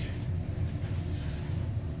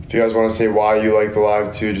 If you guys want to say why you like the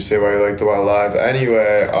live too, just say why you like the live.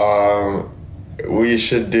 Anyway, we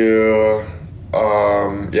should do,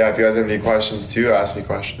 yeah, if you guys have any questions too, ask me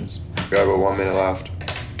questions. We got about 1 minute left.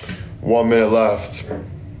 1 minute left.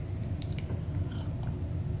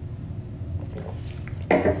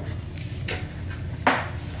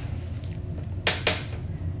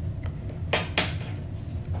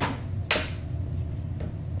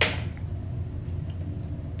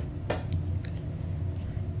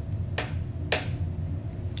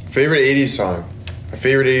 Favorite 80s song. My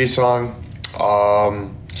favorite 80s song.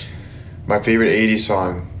 My favorite 80s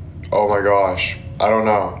song. Oh my gosh. I don't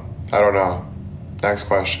know. Next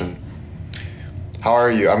question. How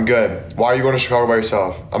are you? I'm good. Why are you going to Chicago by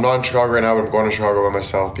yourself? I'm not in Chicago right now, but I'm going to Chicago by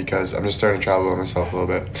myself because I'm just starting to travel by myself a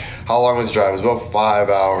little bit. How long was the drive? It was about 5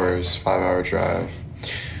 hours. 5-hour drive.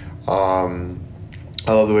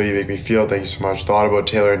 I love the way you make me feel. Thank you so much. Thought about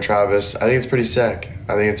Taylor and Travis. I think it's pretty sick.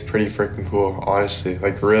 I think it's pretty freaking cool, honestly.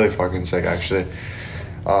 Like, really fucking sick, actually.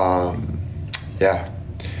 Yeah.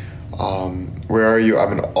 Where are you?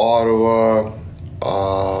 I'm in Ottawa.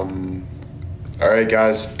 Alright,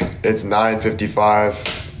 guys. It's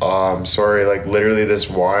 9:55. Sorry, like, literally this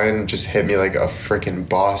wine just hit me like a freaking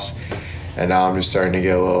bus. And now I'm just starting to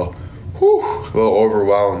get a little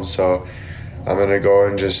overwhelmed. So I'm gonna go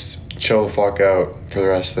and just chill the fuck out for the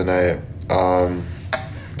rest of the night.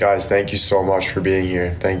 Guys, thank you so much for being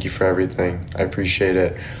here. Thank you for everything. I appreciate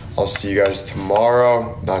it. I'll see you guys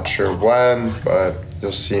tomorrow. Not sure when, but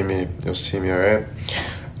you'll see me. All right?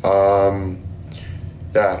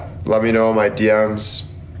 Yeah, let me know in my DMs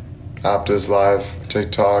after this live,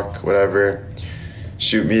 TikTok, whatever.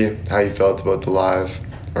 Shoot me how you felt about the live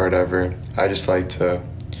or whatever. I just like to,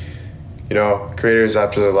 you know, creators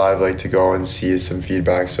after the live like to go and see some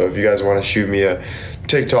feedback. So if you guys want to shoot me a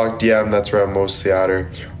TikTok DM, that's where I'm mostly at, or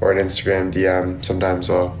an Instagram DM. Sometimes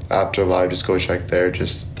after live, just go check there.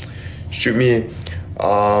 Just shoot me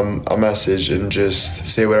a message and just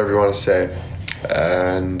say whatever you want to say.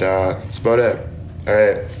 And that's about it. All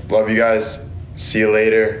right, love you guys. See you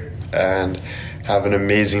later and have an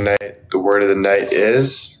amazing night. The word of the night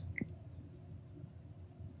is...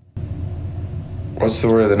 What's the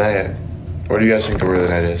word of the night? What do you guys think the word of the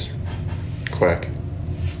night is? Quick.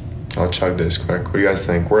 I'll chug this quick. What do you guys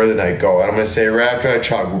think? Word of the night, go. And I'm going to say right after I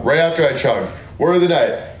chug. Right after I chug. Word of the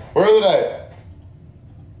night. Word of the night.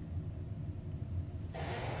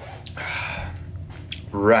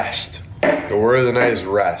 Rest. The word of the night is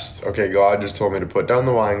rest. Okay, God just told me to put down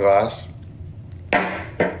the wine glass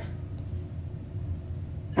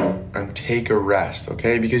and take a rest,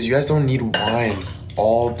 okay? Because you guys don't need wine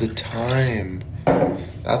all the time.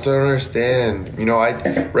 That's what I don't understand. You know,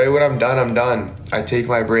 right when I'm done, I'm done. I take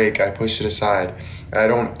my break. I push it aside. I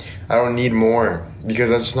don't need more because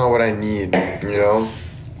that's just not what I need, you know?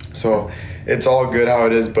 So it's all good how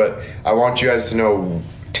it is, but I want you guys to know,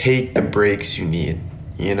 take the breaks you need,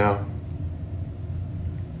 you know?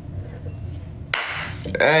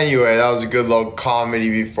 Anyway, that was a good little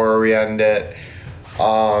comedy before we end it.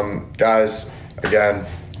 Guys, again,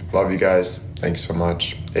 love you guys. Thanks so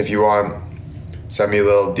much. If you want, send me a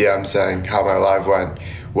little DM saying how my live went.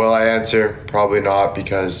 Will I answer? Probably not,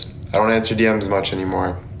 because I don't answer DMs much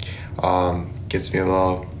anymore. Gets me a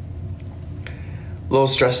little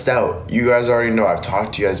stressed out. You guys already know, I've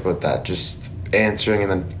talked to you guys about that. Just answering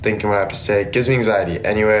and then thinking what I have to say. It gives me anxiety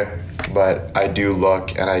anyway, but I do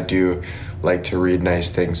look and I do like to read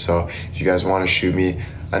nice things. So if you guys want to shoot me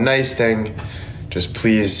a nice thing, just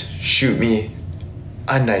please shoot me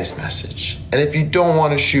a nice message. And if you don't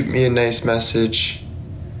want to shoot me a nice message,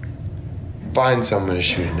 find someone to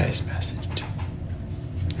shoot a nice message to.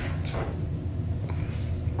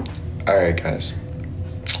 All right, guys.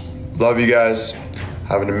 Love you guys.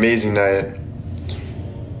 Have an amazing night.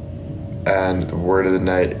 And the word of the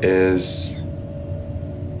night is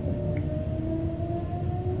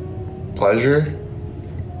pleasure.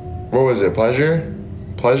 What was it? Pleasure?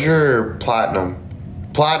 Pleasure or platinum?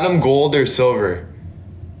 Platinum, gold, or silver?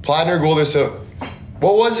 Platinum, gold, or silver?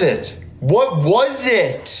 What was it? What was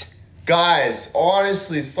it? Guys,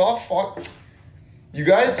 honestly, stop fuck. You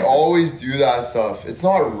guys always do that stuff. It's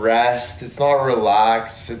not rest. It's not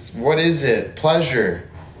relax. It's, what is it? Pleasure.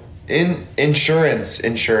 Insurance.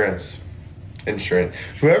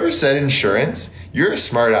 Whoever said insurance, you're a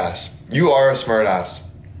smart ass. You are a smart ass.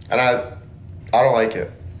 And I don't like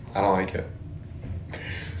it. I don't like it.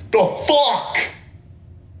 The fuck?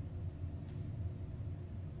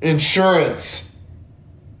 Insurance.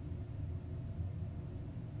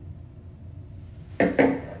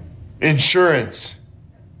 Insurance.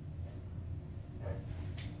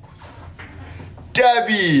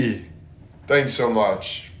 Debbie. Thanks so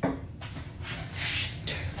much.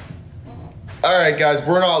 All right, guys,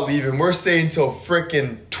 we're not leaving. We're staying till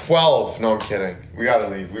frickin' 12. No, I'm kidding. We gotta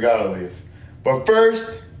leave. But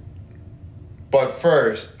first,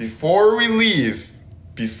 before we leave,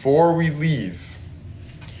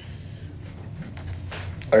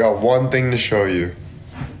 I got one thing to show you.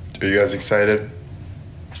 Are you guys excited?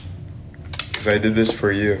 Because I did this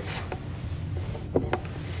for you.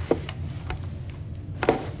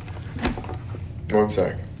 One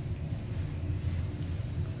sec.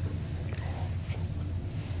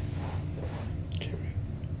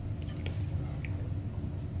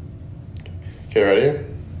 Okay, ready?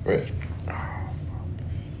 Wait.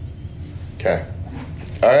 Okay.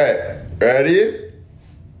 All right. Ready?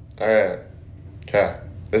 All right. Okay.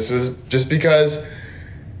 This is just because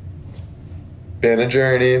it's been a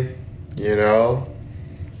journey, you know,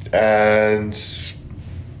 and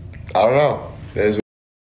I don't know. There's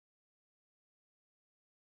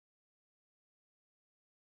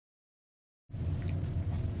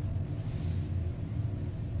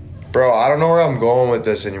Bro, I don't know where I'm going with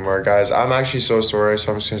this anymore, guys. I'm actually so sorry,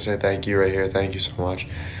 so I'm just gonna say thank you right here. Thank you so much.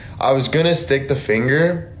 I was gonna stick the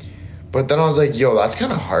finger, but then I was like, yo, that's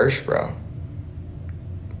kind of harsh, bro.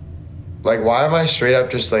 Like, why am I straight up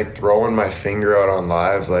just like throwing my finger out on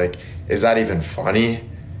live? Like, is that even funny?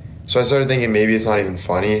 So I started thinking maybe it's not even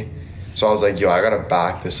funny. So I was like, yo, I gotta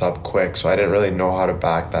back this up quick. So I didn't really know how to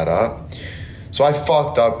back that up. So I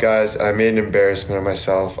fucked up, guys, and I made an embarrassment of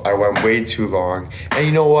myself. I went way too long. And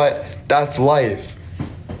you know what? That's life.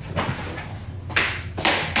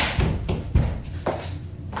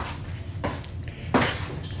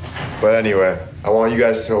 But anyway, I want you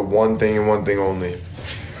guys to know one thing and one thing only.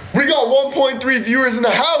 We got 1.3 viewers in the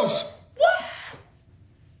house! What?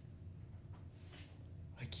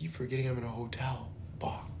 I keep forgetting I'm in a hotel.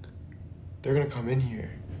 Fuck. They're gonna come in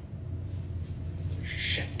here.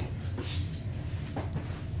 Shit.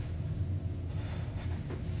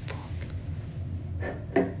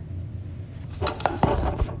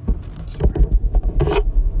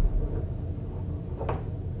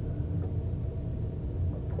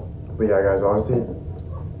 But yeah, guys, honestly,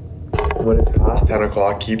 when it's past 10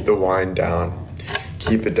 o'clock, keep the wine down.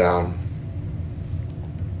 Keep it down.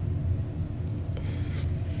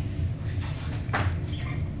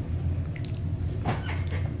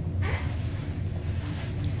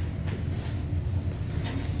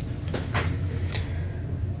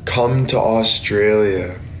 Come to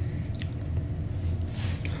Australia.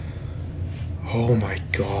 Oh my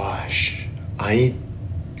gosh.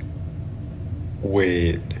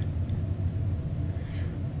 Wait.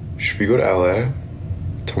 Should we go to LA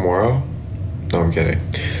tomorrow? No, I'm kidding.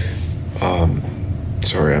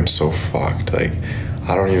 Sorry, I'm so fucked. Like,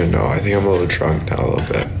 I don't even know. I think I'm a little drunk now, a little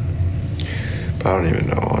bit. But I don't even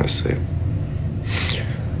know, honestly.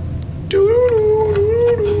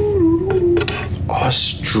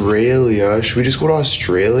 Australia. Should we just go to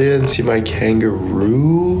Australia and see my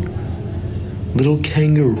kangaroo? Little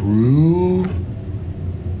kangaroo.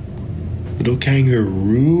 Little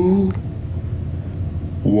kangaroo.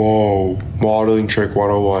 Whoa. Modeling trick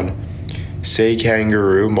 101. Say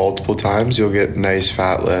kangaroo multiple times, you'll get nice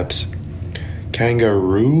fat lips.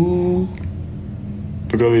 Kangaroo.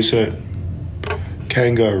 Look how they say it.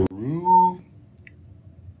 Kangaroo.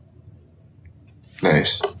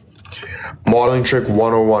 Nice. Modeling trick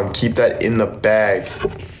 101. Keep that in the bag.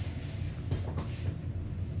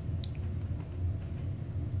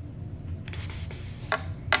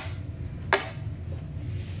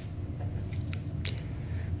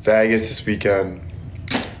 Vegas this weekend.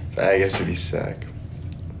 Vegas would be sick.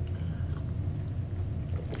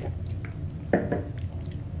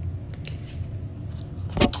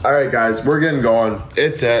 All right, guys, we're getting going.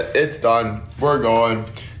 It's it. It's done. We're going.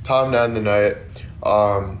 Time to end the night.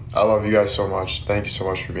 I love you guys so much. Thank you so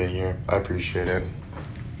much for being here. I appreciate it.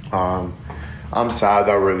 I'm sad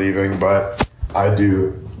that we're leaving, but I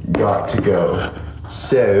do got to go.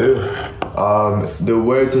 So, the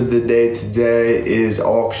words of the day today is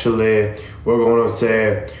actually, we're going to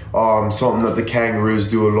say something that the kangaroos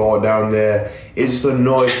do a lot down there. It's just a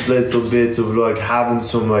nice little bit of like having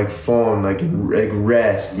some like fun, like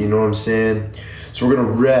rest, you know what I'm saying? So we're gonna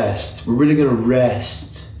rest. We're really gonna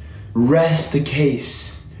rest. Rest the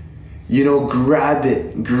case. You know, grab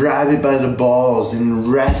it by the balls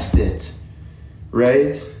and rest it,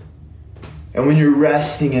 right? And when you're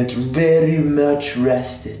resting it, very much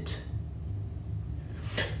rest it.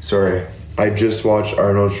 Sorry, I just watched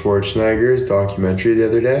Arnold Schwarzenegger's documentary the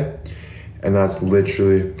other day, and that's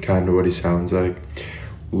literally kind of what he sounds like.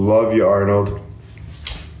 Love you, Arnold.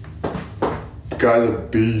 Guy's a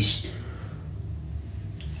beast.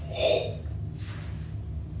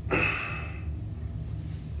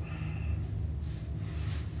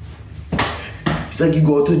 It's like you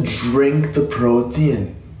got to drink the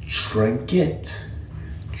protein. Drink it.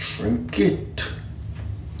 Drink it.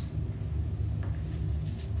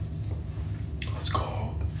 Let's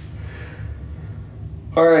go.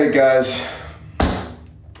 All right, guys.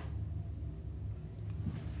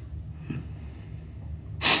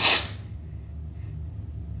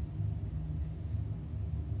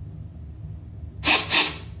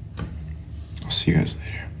 I'll see you guys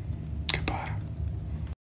later.